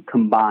to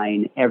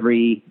combine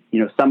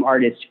some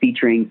artist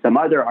featuring some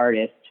other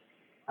artist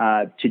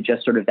to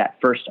just sort of that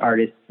first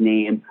artist's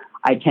name.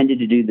 I tended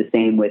to do the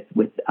same with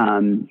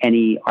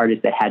any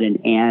artist that had an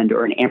and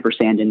or an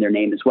ampersand in their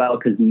name as well,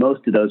 because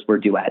most of those were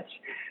duets.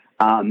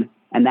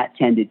 And that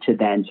tended to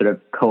then sort of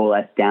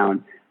coalesce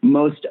down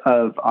most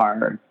of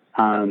our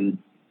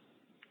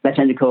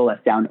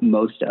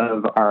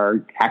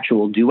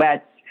actual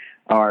duets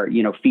or,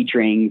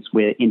 featurings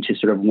into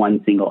sort of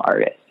one single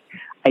artist.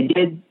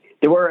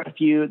 There was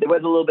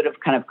a little bit of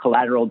kind of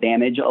collateral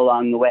damage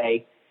along the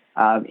way,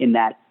 in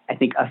that I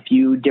think a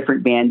few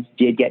different bands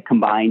did get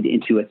combined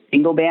into a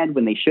single band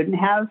when they shouldn't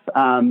have.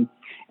 And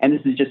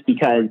this is just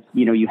because,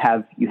 you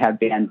have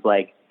bands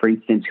like, for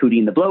instance, Hootie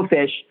and the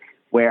Blowfish,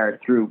 where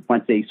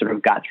once they sort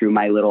of got through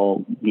my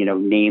little,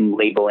 name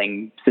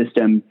labeling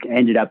system,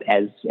 ended up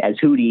as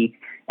Hootie.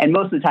 And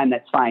most of the time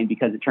that's fine,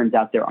 because it turns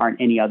out there aren't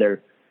any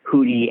other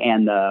Hootie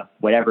and the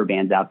whatever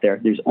bands out there.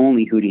 There's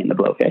only Hootie and the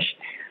Blowfish.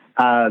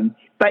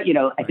 But,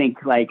 I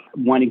think like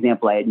one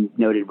example I had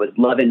noted was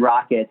Love and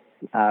Rockets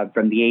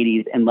from the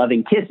 80s and Love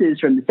and Kisses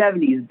from the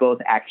 70s,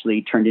 both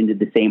actually turned into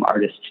the same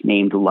artist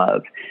named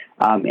Love.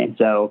 And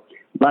so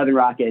Love and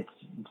Rockets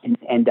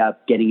didn't end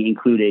up getting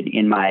included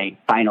in my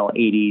final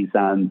 80s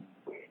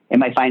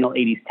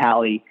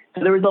tally.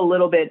 So there was a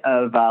little bit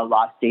of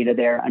lost data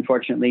there,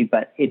 unfortunately,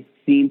 but it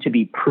seemed to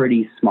be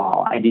pretty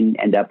small. I didn't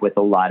end up with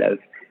a lot of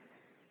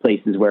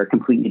places where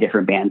completely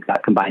different bands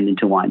got combined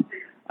into one.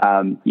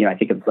 I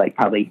think it was like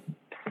probably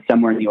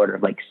somewhere in the order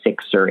of like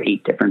 6 or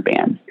 8 different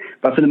bands.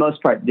 But for the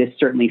most part, this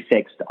certainly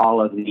fixed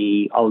all of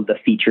the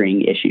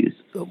featuring issues.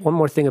 One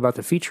more thing about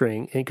the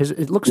featuring, because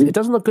it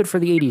doesn't look good for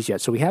the 80s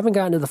yet. So we haven't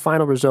gotten to the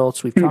final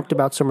results. We've talked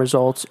about some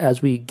results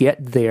as we get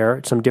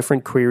there, some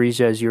different queries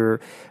as you're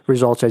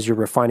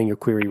refining your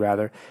query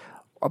rather.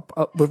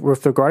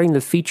 With regarding the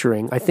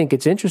featuring, I think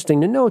it's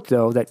interesting to note,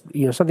 though, that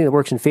something that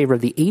works in favor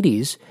of the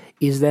 80s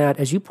is that,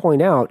 as you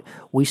point out,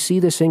 we see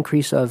this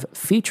increase of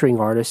featuring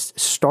artists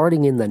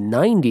starting in the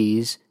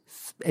 90s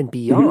and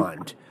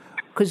beyond.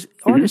 Because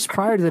artists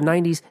prior to the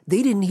 90s,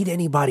 they didn't need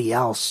anybody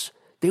else.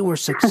 They were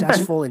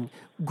successful and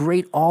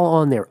great all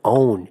on their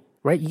own,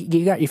 right?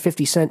 You got your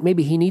 50 Cent.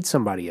 Maybe he needs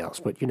somebody else,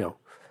 but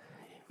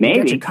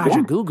maybe you got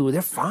your Kaja Gugu.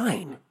 They're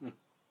fine.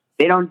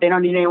 They don't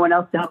need anyone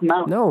else to help them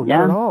out. No,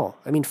 not at all.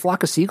 I mean,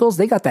 Flock of Seagulls,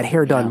 they got that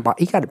hair done by,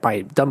 he got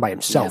it done by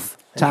himself.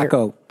 Yeah.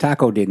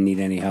 Taco didn't need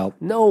any help.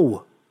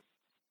 No.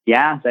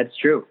 Yeah, that's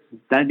true.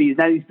 None of these,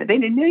 they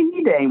didn't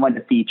need anyone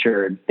to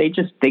feature. They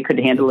could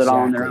handle it all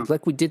on their own.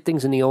 Like we did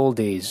things in the old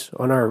days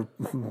on our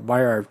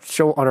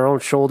own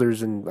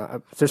shoulders, and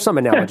there's some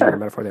analogy or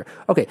metaphor there.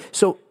 Okay,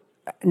 so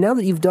now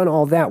that you've done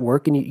all that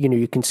work, and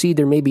you can see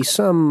there may be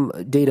some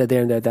data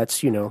there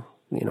that's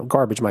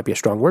garbage might be a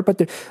strong word,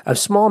 but a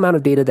small amount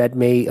of data that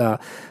may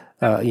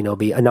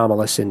be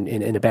anomalous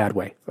in a bad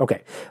way.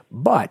 Okay,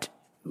 but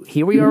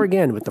here we are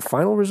again with the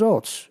final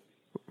results.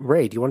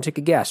 Ray, do you want to take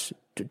a guess?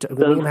 We're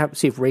going to have to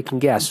see if Ray can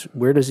guess.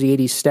 Where does the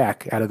 80s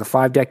stack out of the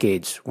 5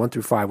 decades, 1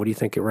 through 5? What do you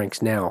think it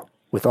ranks now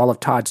with all of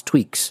Todd's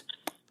tweaks?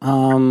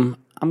 I'm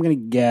going to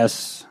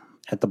guess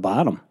at the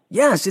bottom.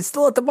 Yes, it's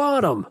still at the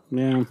bottom.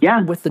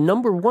 Yeah. With the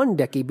number 1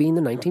 decade being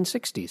the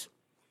 1960s.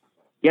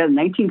 Yeah, the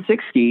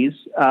 1960s,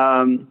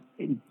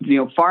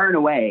 far and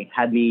away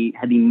had the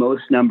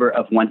most number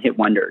of one-hit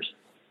wonders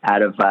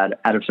out of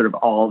sort of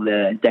all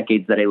the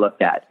decades that I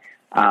looked at.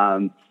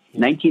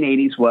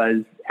 1980s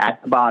was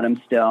at the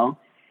bottom still.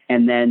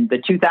 And then the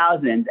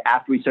 2000s,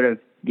 after we sort of,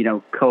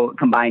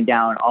 combined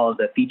down all of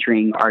the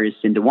featuring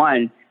artists into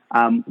one,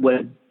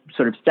 was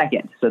sort of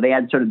second. So they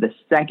had sort of the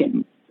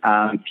second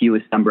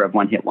fewest number of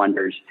one-hit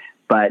wonders,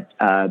 but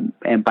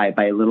and by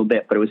a little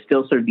bit. But it was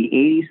still sort of the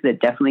 80s that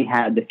definitely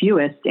had the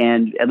fewest,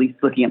 and at least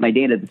looking at my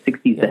data, the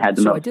 60s that had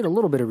the most. So I did a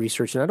little bit of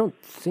research, and I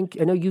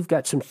know you've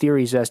got some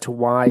theories as to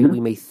why we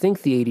may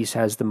think the 80s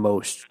has the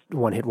most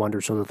one-hit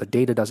wonders, so that the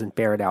data doesn't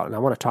bear it out. And I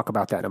want to talk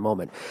about that in a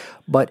moment.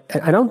 But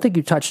I don't think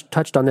you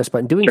touched on this, but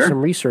in doing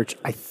some research,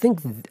 I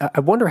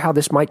wonder how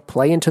this might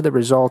play into the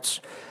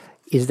results.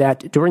 Is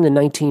that during the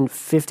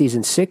 1950s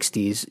and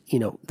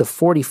 60s, the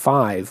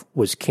 45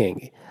 was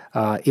king.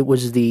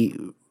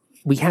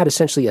 We had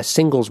essentially a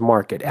singles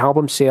market.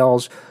 Album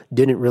sales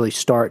didn't really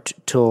start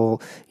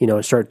till,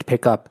 started to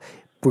pick up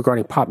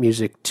regarding pop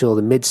music till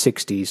the mid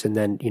 60s. And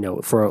then,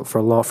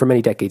 for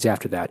many decades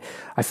after that,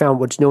 I found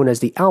what's known as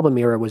the album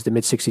era was the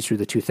mid 60s through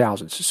the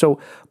 2000s. So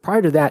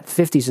prior to that,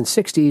 50s and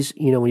 60s,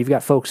 when you've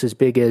got folks as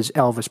big as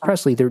Elvis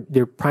Presley,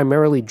 they're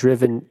primarily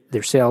driven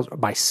their sales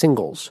by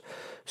singles.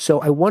 So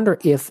I wonder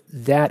if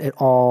that at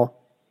all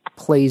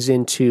plays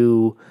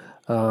into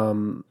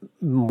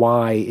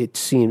why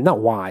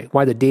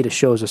the data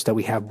shows us that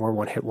we have more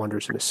one-hit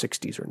wonders in the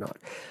 60s or not.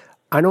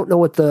 I don't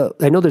know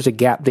I know there's a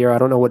gap there. I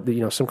don't know what,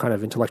 some kind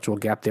of intellectual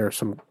gap there.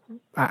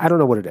 I don't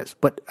know what it is,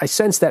 but I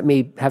sense that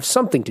may have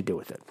something to do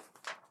with it.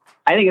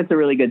 I think it's a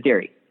really good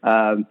theory.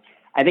 I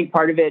think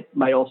part of it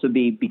might also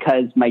be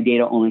because my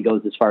data only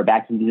goes as far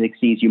back as the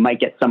 60s. You might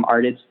get some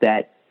artists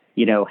that,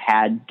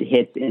 had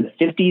hits in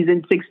the 50s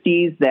and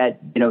 60s that,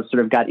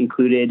 sort of got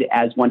included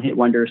as one-hit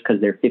wonders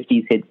because their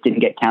 50s hits didn't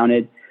get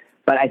counted.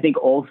 But I think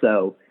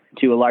also,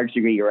 to a large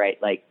degree, you're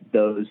right, like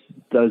those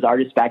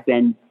artists back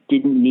then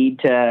didn't need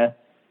to,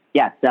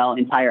 sell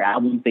entire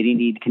albums. They didn't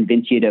need to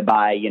convince you to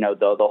buy,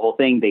 the whole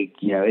thing. They,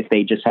 if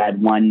they just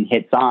had one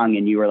hit song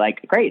and you were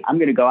like, great, I'm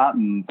going to go out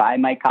and buy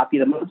my copy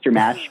of the Monster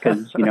Mash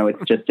because,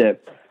 it's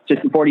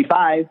just a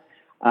 45.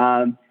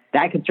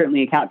 That could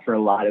certainly account for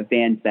a lot of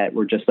bands that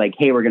were just like,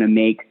 hey, we're going to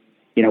make,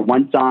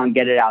 one song,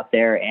 get it out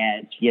there,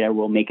 and,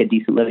 we'll make a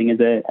decent living as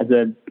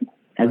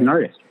an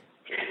artist.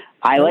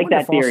 I like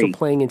that theory. Also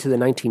playing into the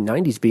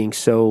 1990s being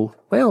so,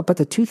 but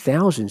the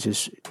 2000s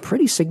is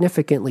pretty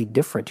significantly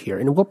different here.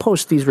 And we'll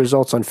post these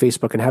results on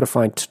Facebook and how to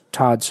find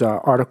Todd's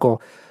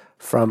article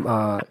from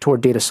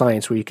Toward Data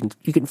Science, where you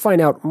can find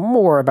out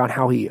more about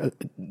how he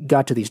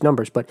got to these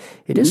numbers. But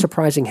it is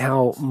surprising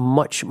how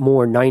much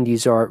more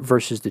 90s are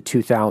versus the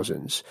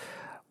 2000s.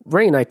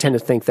 Ray and I tend to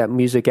think that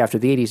music after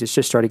the 80s, it's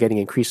just started getting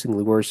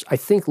increasingly worse. I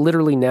think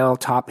literally now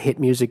top hit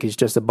music is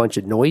just a bunch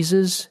of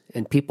noises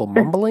and people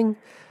mumbling,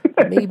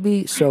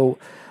 maybe. So,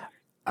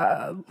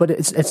 but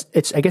it's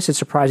I guess it's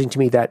surprising to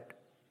me that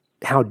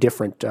how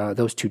different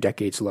those 2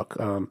 decades look.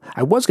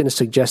 I was going to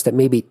suggest that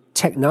maybe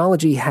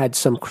technology had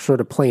some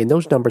sort of play in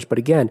those numbers, but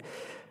again,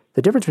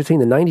 the difference between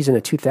the 90s and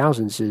the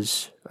 2000s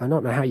is, I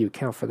don't know how you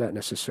account for that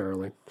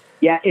necessarily.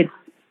 Yeah,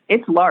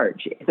 it's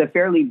large. It's a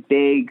fairly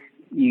big,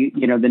 the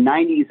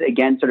 90s,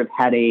 again, sort of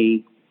had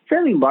a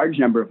fairly large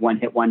number of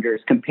one-hit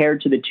wonders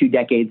compared to the 2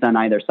 decades on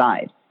either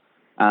side.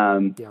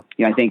 I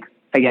think,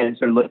 again,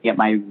 sort of looking at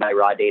my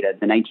raw data,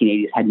 the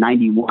 1980s had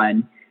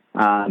 91,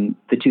 the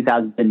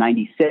 2000s had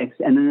 96,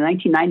 and then the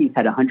 1990s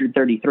had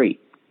 133.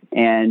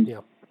 And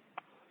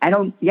I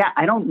don't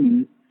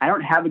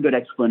have a good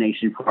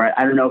explanation for it.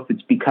 I don't know if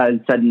it's because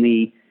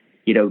suddenly,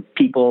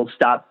 people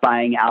stopped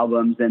buying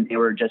albums and they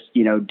were just,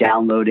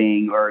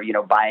 downloading or,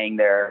 buying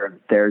their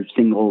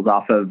singles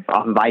off of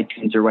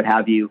iTunes or what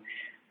have you.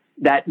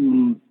 That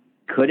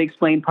could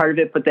explain part of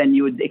it, but then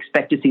you would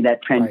expect to see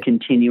that trend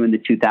continue in the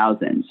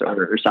 2000s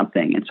or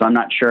something. And so I'm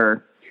not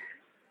sure.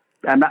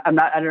 I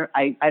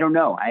don't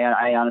know.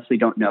 I honestly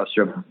don't know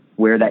sort of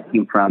where that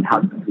came from,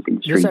 how the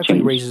industry This actually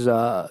changed. raises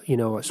a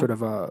sort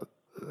of a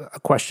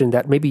question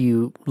that maybe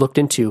you looked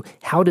into.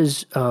 How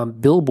does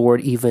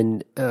Billboard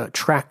even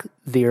track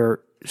their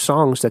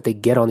songs that they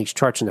get on these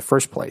charts in the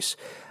first place?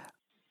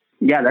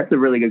 Yeah, that's a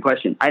really good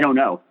question. I don't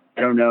know.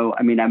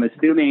 I mean, I'm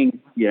assuming,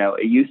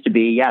 it used to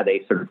be,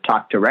 they sort of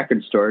talk to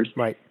record stores.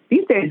 Right.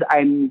 These days,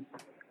 I'm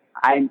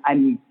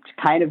kind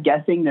of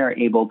guessing they're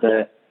able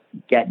to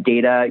get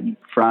data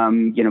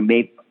from,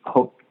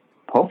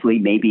 hopefully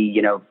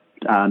maybe,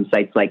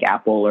 sites like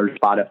Apple or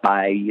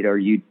Spotify, or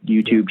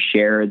YouTube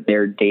share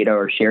their data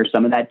or share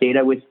some of that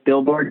data with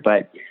Billboard,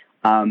 but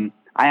I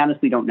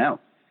honestly don't know.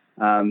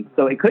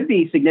 So it could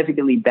be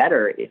significantly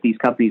better if these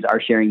companies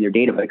are sharing their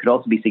data, but it could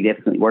also be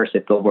significantly worse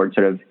if Billboard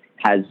sort of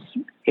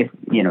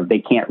they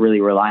can't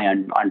really rely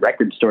on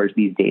record stores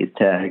these days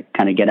to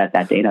kind of get at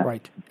that data.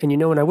 Right. And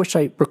and I wish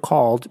I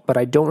recalled, but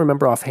I don't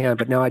remember offhand,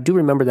 but now I do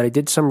remember that I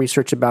did some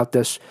research about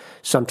this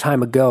some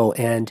time ago,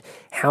 and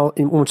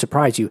it won't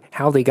surprise you,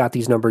 how they got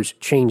these numbers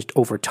changed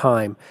over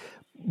time.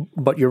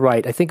 But you're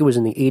right. I think it was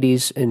in the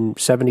 80s and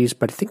 70s,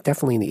 but I think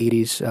definitely in the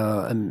 80s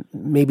and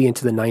maybe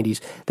into the 90s,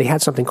 they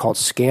had something called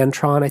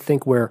Scantron, I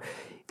think, where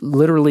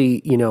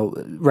literally,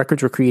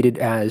 records were created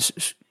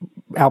as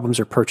albums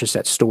are purchased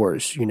at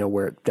stores,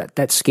 where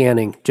that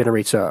scanning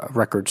generates a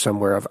record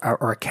somewhere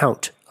or a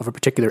count of a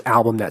particular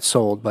album that's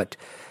sold. But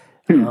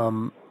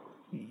so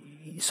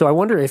I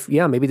wonder if,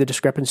 maybe the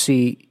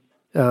discrepancy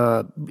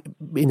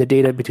in the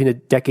data between the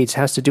decades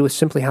has to do with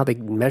simply how they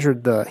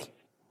measured the,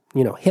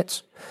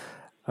 hits.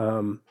 That's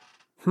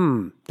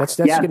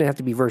going to have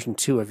to be version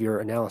 2 of your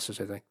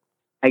analysis, I think.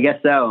 I guess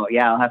so.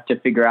 Yeah, I'll have to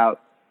figure out,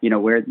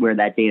 where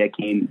that data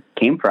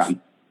came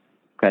from.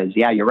 Because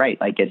you're right.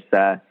 Like it's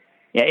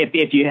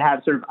if you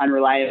have sort of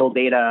unreliable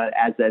data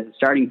as a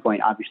starting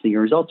point, obviously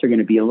your results are going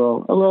to be a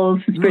little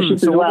suspicious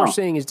as so well. what we're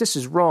saying is this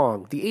is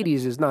wrong. The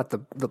 80s is not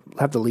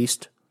have the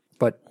least,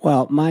 but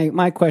Well,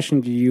 my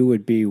question to you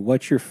would be,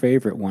 what's your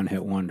favorite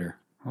one-hit wonder?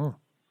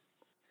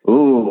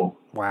 Ooh,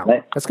 wow,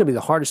 that's going to be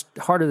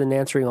harder than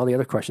answering all the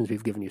other questions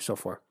we've given you so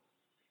far.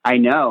 I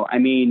know. I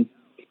mean,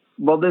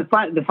 well, the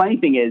funny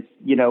thing is,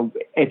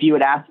 if you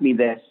had asked me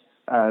this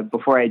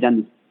before I had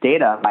done this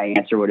data, my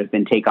answer would have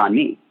been "Take on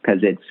Me"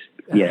 because it's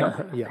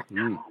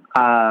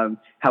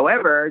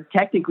however,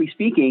 technically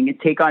speaking,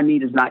 "Take on Me"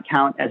 does not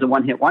count as a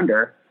one-hit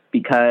wonder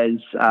because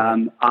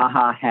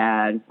a-ha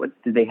had, what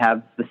did they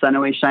have? "The Sun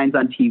Always Shines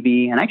on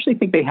TV," and I actually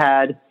think they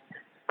had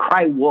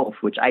 "Cry Wolf,"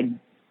 which I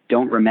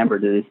don't remember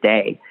to this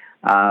day.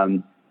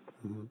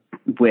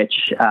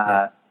 Which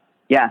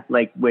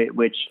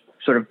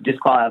sort of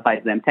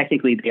disqualifies them.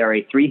 Technically, they are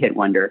a 3-hit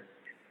wonder.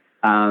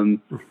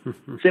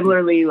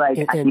 Similarly,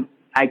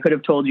 I could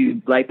have told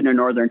you "Life in a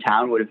Northern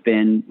Town" would have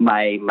been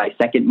my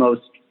second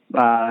most,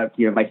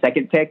 my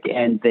second pick.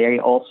 And they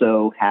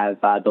also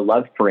have "The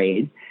Love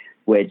Parade,"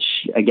 which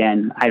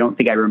again, I don't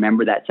think I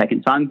remember that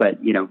second song, but,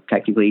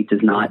 technically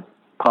does not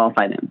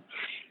qualify them.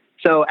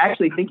 So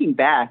actually thinking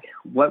back,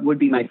 what would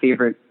be my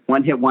favorite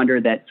one-hit wonder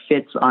that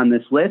fits on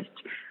this list?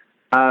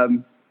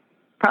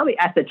 Probably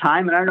at the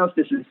time, and I don't know if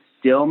this is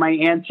still my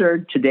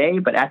answer today,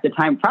 but at the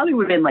time probably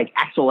would have been like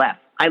Axel F.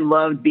 I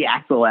loved the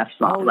Axel F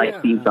song,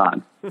 theme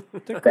song.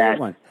 It's a great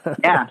one.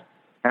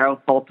 Harold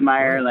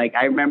Faltermeyer. Like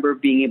I remember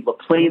being able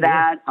to play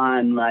that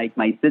on like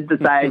my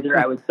synthesizer.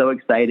 I was so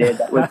excited.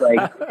 That was like,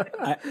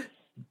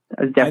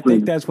 I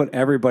think that's what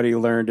everybody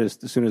learned as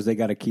soon as they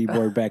got a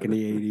keyboard back in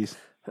the 80s.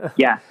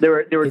 Yeah, there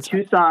were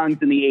 2 songs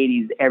in the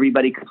 80s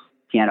everybody could play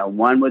piano.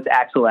 One was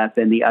Axel F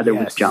and the other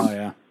was Jump. Oh,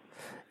 yeah.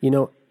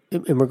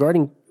 In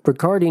regarding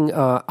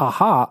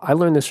a-ha, I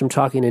learned this from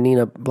talking to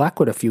Nina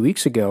Blackwood a few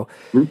weeks ago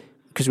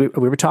because we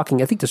were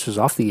talking, I think this was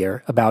off the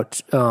air,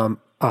 about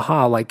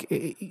a-ha, like,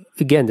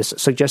 again, this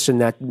suggestion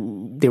that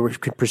they were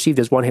perceived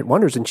as one-hit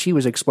wonders, and she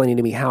was explaining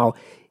to me how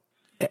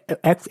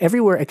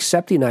everywhere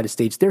except the United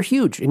States, they're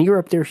huge. In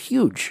Europe, they're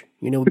huge.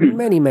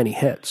 Many, many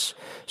hits.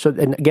 So,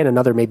 and again,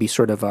 another maybe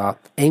sort of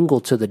angle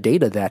to the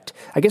data that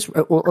I guess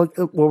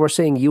we're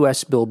saying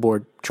U.S.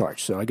 Billboard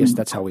charts. So I guess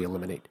that's how we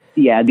eliminate.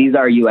 Yeah, these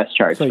are U.S.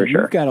 charts So for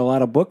sure. you've got a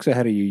lot of books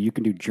ahead of you. You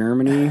can do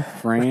Germany,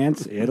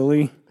 France,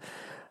 Italy.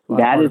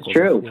 That is articles,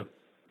 true. yeah.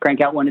 Crank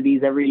out one of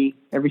these every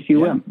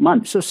few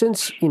months. So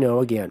since,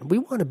 again, we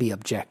want to be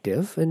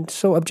objective, and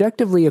so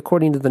objectively,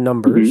 according to the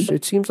numbers,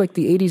 it seems like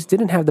the 80s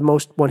didn't have the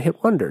most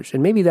one-hit wonders,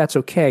 and maybe that's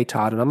okay,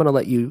 Todd, and I'm going to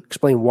let you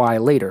explain why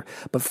later.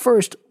 But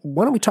first,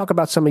 why don't we talk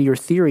about some of your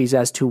theories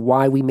as to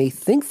why we may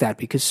think that,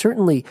 because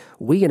certainly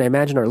we, and I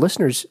imagine our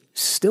listeners,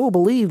 still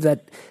believe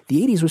that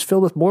the 80s was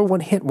filled with more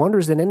one-hit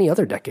wonders than any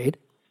other decade.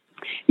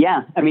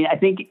 Yeah, I mean, I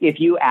think if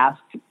you asked,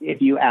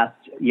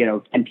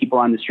 10 people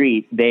on the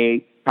street,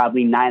 they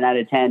probably 9 out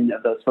of 10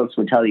 of those folks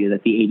would tell you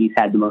that the 80s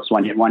had the most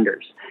one-hit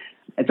wonders.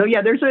 And so,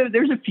 yeah, there's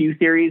a few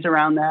theories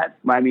around that.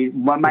 I mean,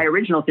 my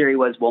original theory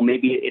was, well,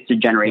 maybe it's a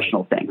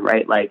generational thing,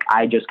 right? Like,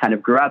 I just kind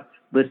of grew up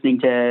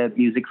listening to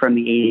music from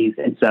the 80s,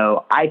 and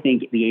so I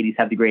think the 80s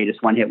have the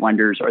greatest one-hit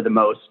wonders or the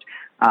most.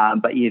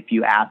 But if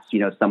you asked,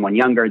 someone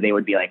younger, they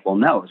would be like, well,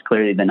 no, it's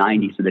clearly the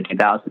 90s or the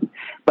 2000s.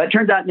 But it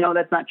turns out, no,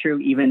 that's not true.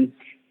 Even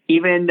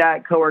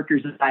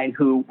coworkers of mine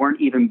who weren't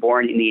even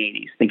born in the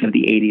 80s think of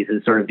the 80s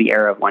as sort of the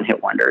era of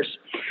one-hit wonders.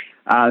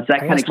 So that I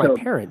kind asked of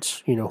my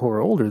parents, who are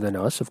older than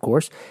us, of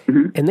course,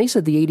 and they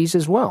said the 80s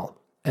as well.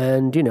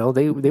 And,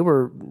 they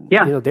were,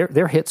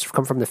 their hits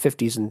come from the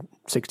 50s and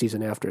 60s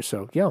and after.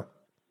 So, yeah.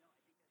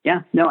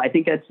 Yeah, no, I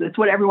think that's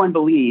what everyone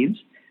believes.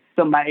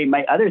 So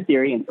my other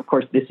theory, and of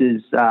course this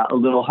is a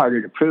little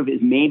harder to prove, is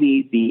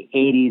maybe the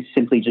 80s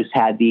simply just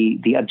had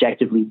the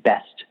objectively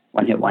best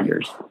one-hit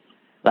wonders.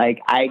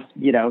 Like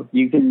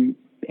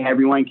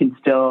everyone can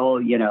still,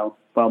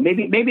 well,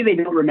 maybe they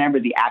don't remember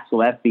the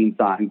Axel F theme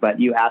song, but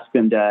you ask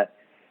them to,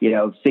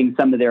 sing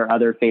some of their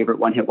other favorite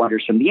one-hit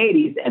wonders from the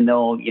 80s, and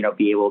they'll,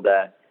 be able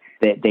to,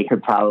 they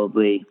could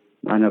probably,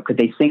 I don't know, could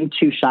they sing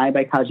Too Shy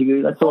by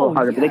Kajiguri? That's a little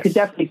harder, but they could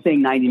definitely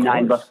sing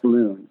 99 Bus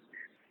Balloons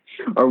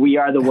or We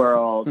Are the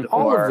World.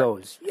 All of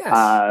those,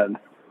 yes.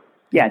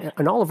 Yes.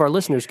 And all of our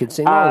listeners could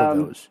sing all of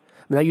those.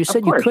 Now, you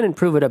said you couldn't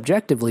prove it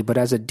objectively, but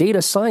as a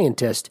data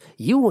scientist,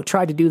 you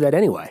tried to do that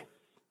anyway.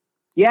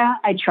 Yeah,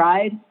 I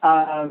tried.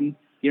 The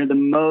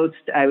most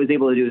I was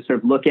able to do is sort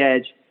of look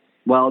at,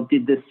 well,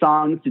 did the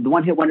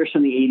one-hit wonders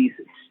from the 80s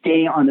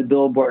stay on the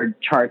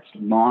Billboard charts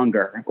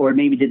longer? Or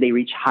maybe did they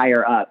reach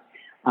higher up?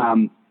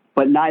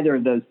 But neither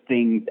of those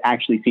things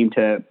actually seem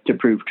to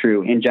prove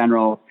true. In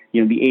general,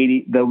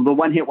 the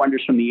one-hit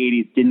wonders from the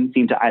 80s didn't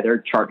seem to either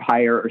chart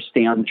higher or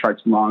stay on the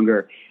charts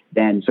longer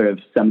than sort of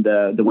some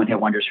of the one-hit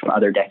wonders from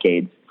other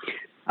decades.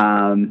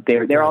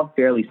 They're all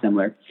fairly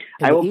similar.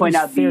 And I will point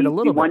out fared a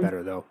little bit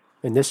better though.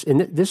 And this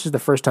is the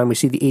first time we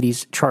see the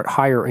 80s chart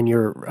higher in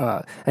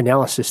your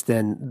analysis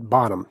than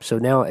bottom. So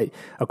now,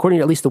 according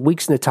to at least the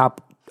weeks in the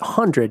top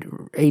 100,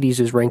 80s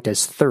is ranked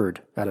as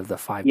third out of the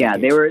 5 Yeah,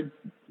 decades.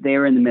 they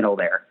were in the middle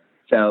there.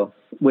 So,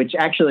 which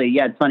actually,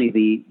 yeah, it's funny.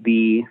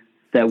 The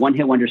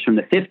one-hit wonders from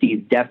the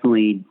 50s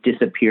definitely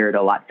disappeared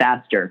a lot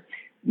faster.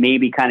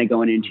 Maybe kind of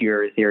going into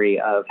your theory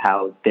of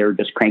how they were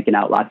just cranking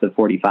out lots of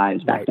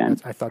 45s back then.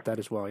 I thought that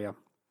as well, yeah.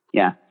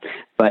 Yeah.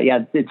 But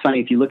yeah, it's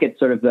funny. If you look at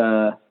sort of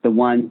the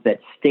ones that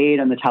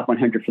stayed on the top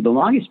 100 for the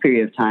longest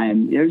period of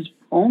time, there's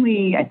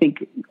only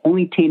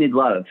Tainted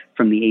Love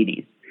from the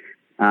 80s.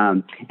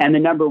 And the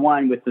number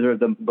one with sort of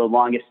the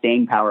longest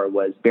staying power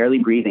was Barely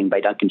Breathing by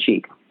Duncan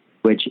Sheik,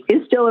 which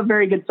is still a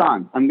very good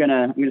song. I'm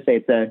gonna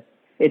say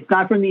it's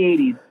not from the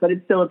 80s, but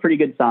it's still a pretty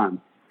good song.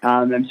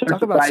 I'm sort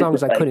Talk of about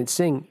songs I couldn't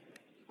sing.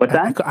 What's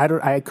that?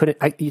 I couldn't.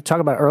 You talk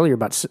about earlier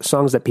about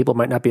songs that people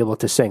might not be able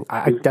to sing.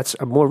 That's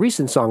a more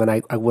recent song, and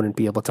I wouldn't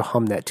be able to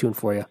hum that tune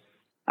for you.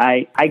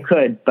 I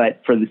could,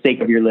 but for the sake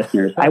of your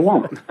listeners, I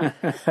won't.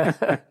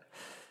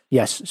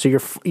 Yes. So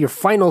your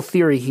final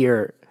theory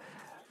here,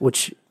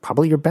 which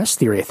probably your best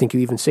theory, I think you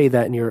even say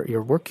that in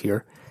your work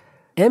here.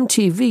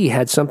 MTV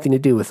had something to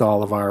do with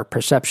all of our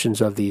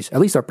perceptions of these,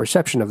 at least our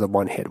perception of the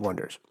one-hit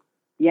wonders.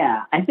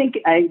 Yeah, I think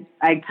I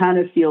kind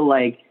of feel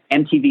like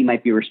MTV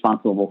might be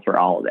responsible for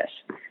all of this.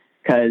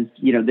 Because,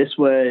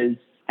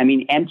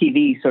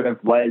 MTV sort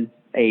of was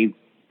a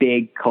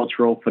big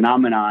cultural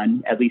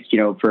phenomenon, at least,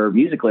 for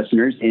music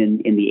listeners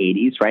in the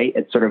 80s, right?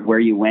 It's sort of where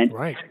you went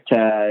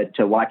to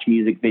watch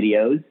music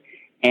videos.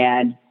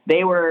 And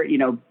they were,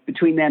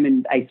 between them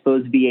and I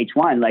suppose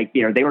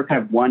VH1, they were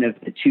kind of one of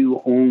the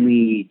two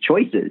only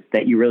choices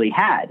that you really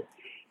had.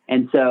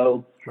 And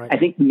so I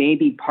think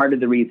maybe part of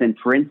the reason,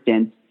 for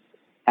instance,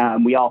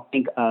 we all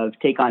think of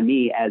Take On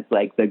Me as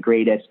like the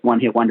greatest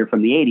one-hit wonder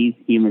from the 80s,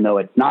 even though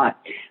it's not,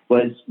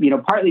 was,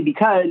 partly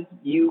because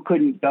you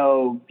couldn't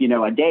go,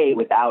 a day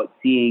without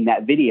seeing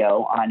that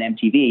video on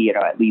MTV,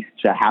 at least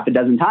a half a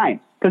dozen times,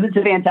 because it's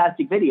a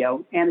fantastic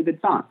video and a good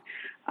song.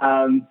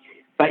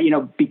 But,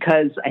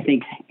 because I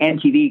think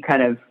MTV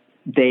kind of,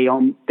 they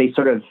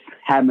sort of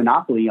had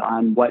monopoly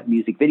on what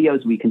music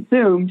videos we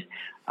consumed,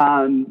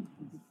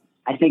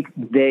 I think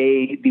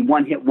the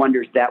one-hit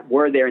wonders that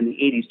were there in the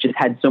 80s just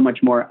had so much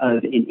more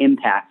of an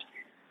impact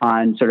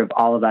on sort of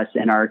all of us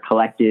and our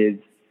collective,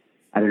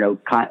 I don't know,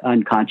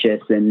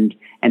 unconscious and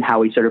how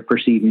we sort of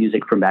perceive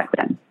music from back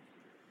then.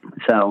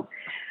 So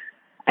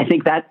I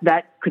think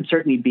that could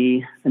certainly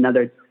be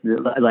another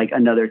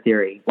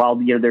theory.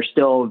 While, you know, there's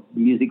still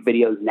music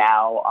videos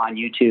now on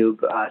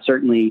YouTube,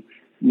 certainly,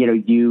 you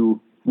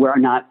know, we're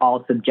not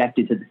all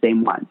subjected to the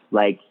same ones.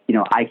 Like, you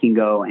know, I can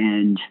go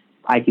and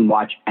I can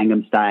watch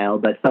Gangnam Style,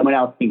 but someone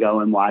else can go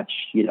and watch,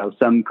 you know,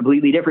 some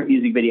completely different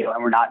music video,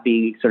 and we're not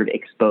being sort of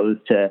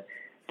exposed to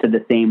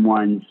the same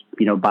ones,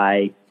 you know,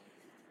 by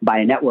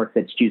a network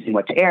that's choosing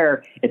what to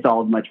air. It's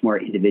all much more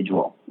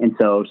individual. And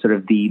so sort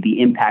of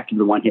the impact of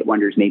the one-hit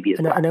wonders maybe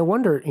as well. And I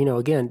wonder, you know,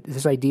 again,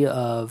 this idea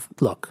of,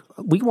 look,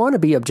 we want to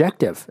be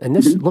objective. And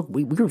this, look,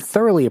 we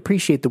thoroughly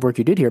appreciate the work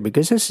you did here,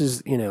 because this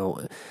is, you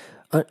know,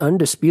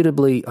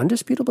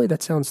 undisputably,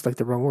 that sounds like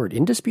the wrong word,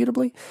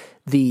 indisputably,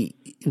 the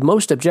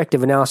most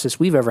objective analysis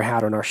we've ever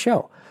had on our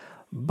show.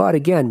 But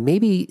again,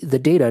 maybe the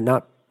data,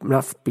 not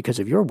because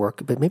of your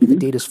work, but maybe the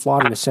data is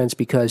flawed in a sense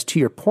because, to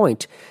your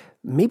point,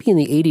 maybe in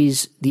the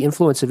 80s, the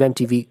influence of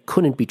MTV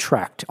couldn't be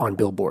tracked on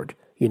Billboard.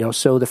 You know,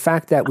 so the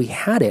fact that we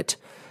had it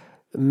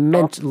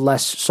meant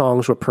less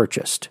songs were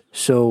purchased.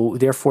 So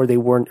therefore, they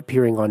weren't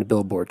appearing on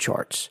Billboard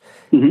charts.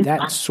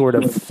 That sort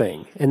of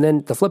thing. And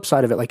then the flip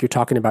side of it, like you're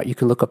talking about, you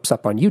can look up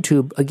stuff on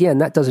YouTube. Again,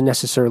 that doesn't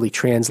necessarily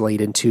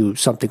translate into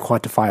something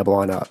quantifiable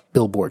on a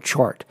Billboard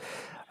chart.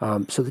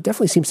 So there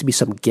definitely seems to be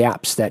some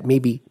gaps that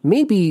maybe,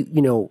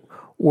 you know,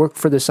 work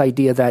for this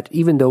idea that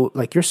even though,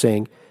 like you're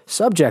saying,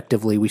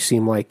 subjectively we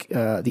seem like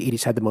the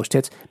 80s had the most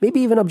hits, maybe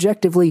even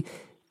objectively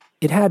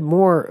it had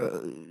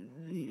more,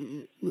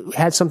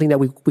 had something that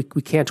we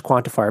can't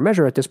quantify or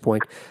measure at this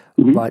point,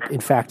 but in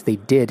fact they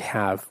did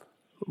have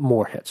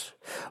more hits.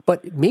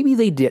 But maybe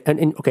they did.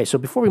 And okay, so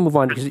before we move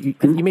on, because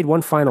you made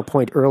one final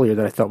point earlier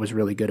that I thought was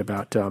really good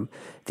about the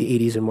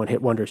 80s and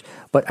one-hit wonders.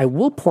 But I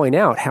will point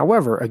out,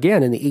 however,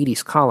 again, in the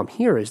 80s column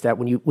here, is that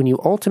when you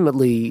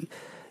ultimately,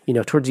 you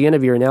know, towards the end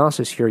of your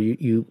analysis here,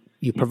 you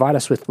provide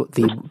us with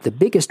the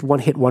biggest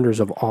one-hit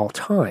wonders of all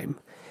time.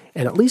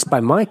 And at least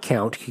by my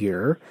count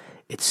here,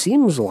 it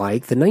seems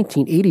like the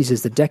 1980s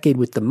is the decade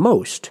with the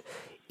most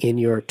in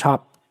your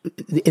top,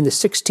 in the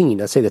 16,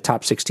 let's say the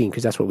top 16,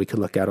 because that's what we can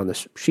look at on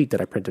this sheet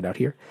that I printed out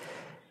here.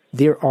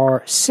 There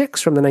are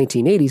 6 from the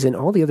 1980s, and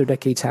all the other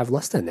decades have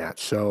less than that.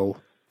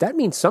 So that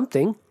means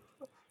something.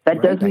 That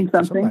right? does mean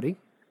something.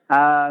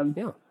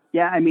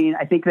 Yeah, I mean,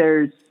 I think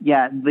this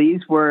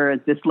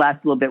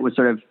last little bit was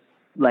sort of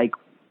like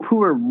who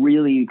were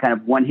really kind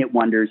of one-hit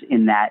wonders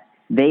in that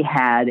they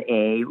had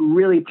a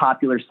really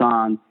popular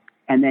song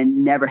and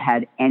then never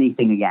had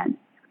anything again.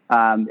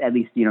 At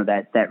least, you know,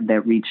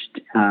 that reached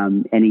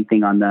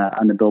anything on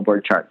the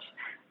Billboard charts.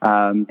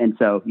 And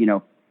so, you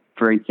know,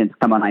 for instance,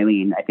 Come On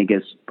Eileen, I think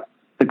is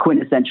the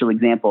quintessential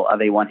example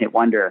of a one-hit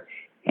wonder.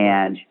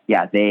 And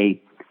yeah,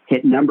 they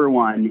hit number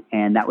 1,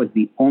 and that was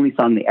the only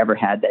song they ever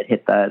had that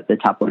hit the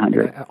top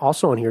 100.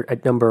 Also on here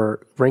at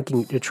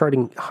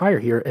charting higher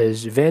here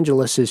is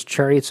Vangelis's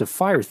Chariots of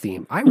Fire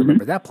theme. I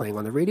remember that playing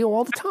on the radio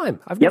all the time.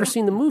 I've never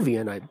seen the movie,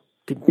 and I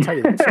could tell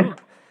you that song.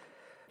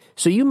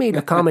 So you made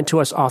a comment to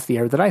us off the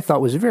air that I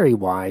thought was very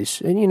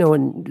wise, and, you know,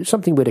 and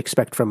something we'd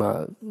expect from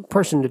a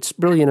person that's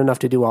brilliant enough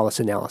to do all this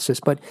analysis.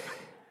 But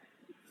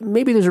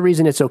maybe there's a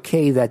reason it's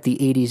okay that the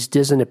 80s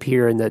doesn't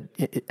appear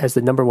as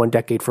the number 1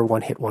 decade for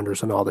one-hit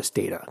wonders on all this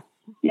data.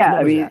 Yeah,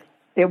 I mean,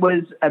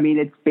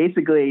 it's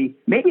basically,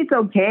 maybe it's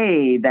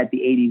okay that the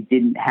 80s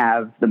didn't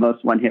have the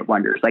most one-hit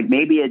wonders. Like,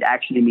 maybe it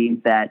actually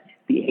means that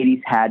the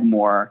 80s had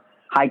more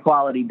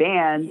high-quality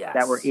bands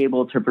that were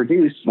able to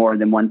produce more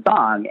than one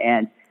song.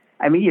 And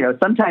I mean, you know,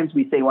 sometimes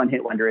we say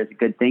one-hit wonder is a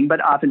good thing, but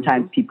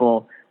oftentimes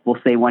people will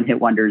say one-hit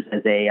wonders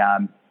as a,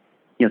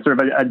 you know, sort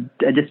of a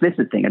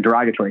dismissive thing, a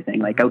derogatory thing.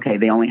 Like, okay,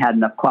 they only had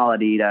enough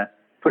quality to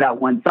put out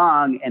one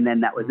song, and then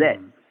that was it.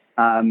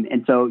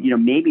 And so, you know,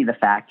 maybe the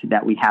fact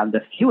that we have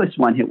the fewest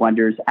one-hit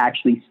wonders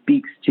actually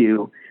speaks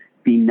to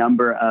the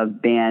number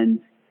of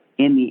bands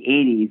in the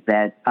 80s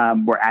that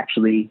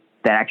actually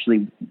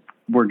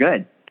were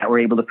good, that were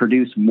able to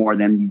produce more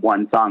than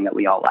one song that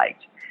we all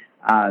liked.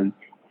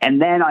 And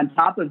then on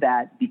top of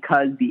that,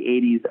 because the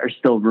 80s are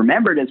still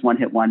remembered as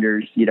one-hit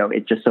wonders, you know,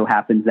 it just so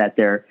happens that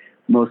their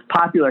most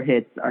popular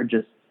hits are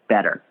just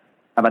better.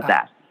 How about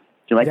that?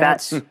 Do you like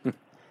that?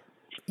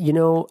 You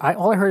know,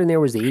 all I heard in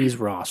there was the 80s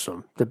were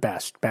awesome, the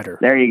best, better.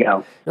 There you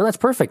go. No, that's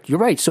perfect. You're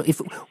right. So if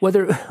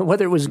whether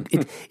it was,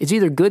 it's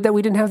either good that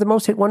we didn't have the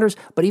most hit wonders,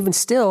 but even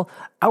still,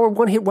 our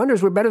one-hit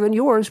wonders were better than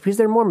yours because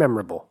they're more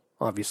memorable,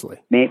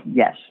 obviously.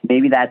 Yes,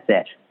 maybe that's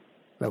it.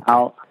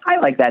 Okay. I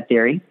like that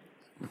theory.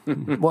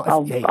 Well,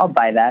 I'll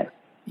buy that.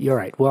 You're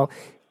right. Well,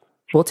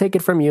 we'll take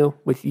it from you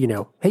with, you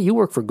know, hey, you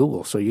work for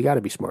Google, so you got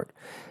to be smart.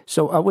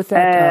 So with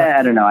that,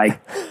 I don't know. I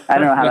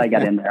don't know how I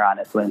got in there,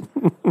 honestly.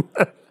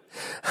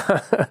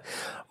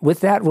 With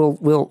that,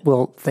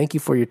 we'll thank you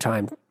for your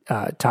time,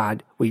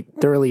 Todd. We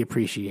thoroughly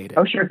appreciate it.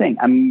 Oh, sure thing.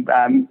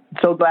 I'm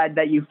so glad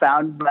that you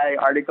found my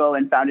article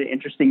and found it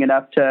interesting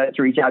enough to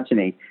reach out to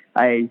me.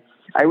 I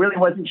really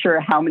wasn't sure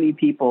how many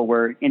people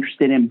were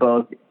interested in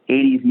both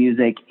 80s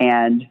music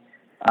and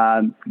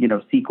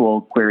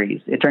sequel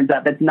queries. It turns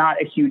out that's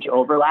not a huge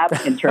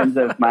overlap in terms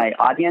of my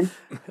audience.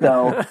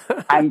 So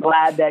I'm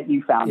glad that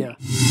you found me.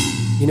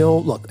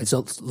 Look, it's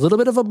a little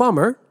bit of a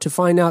bummer to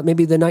find out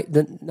maybe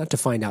not to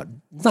find out,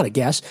 it's not a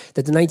guess,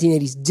 that the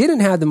 1980s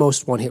didn't have the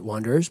most one-hit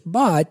wonders,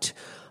 but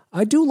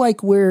I do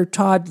like where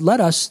Todd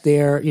led us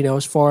there,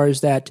 as far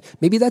as that,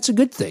 maybe that's a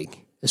good thing,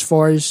 as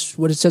far as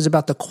what it says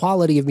about the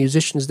quality of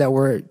musicians that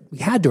we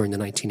had during the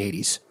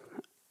 1980s.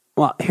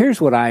 Well, here's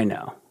what I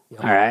know.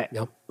 Yep. All right.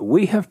 Yep.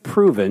 We have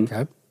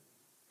proven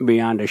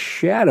beyond a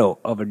shadow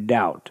of a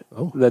doubt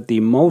that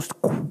the most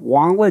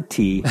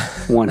quality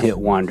one-hit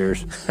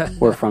wonders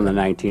were from the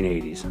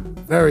 1980s.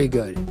 Very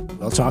good.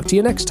 We'll talk to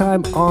you next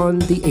time on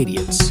The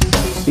Idiots.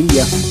 See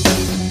ya.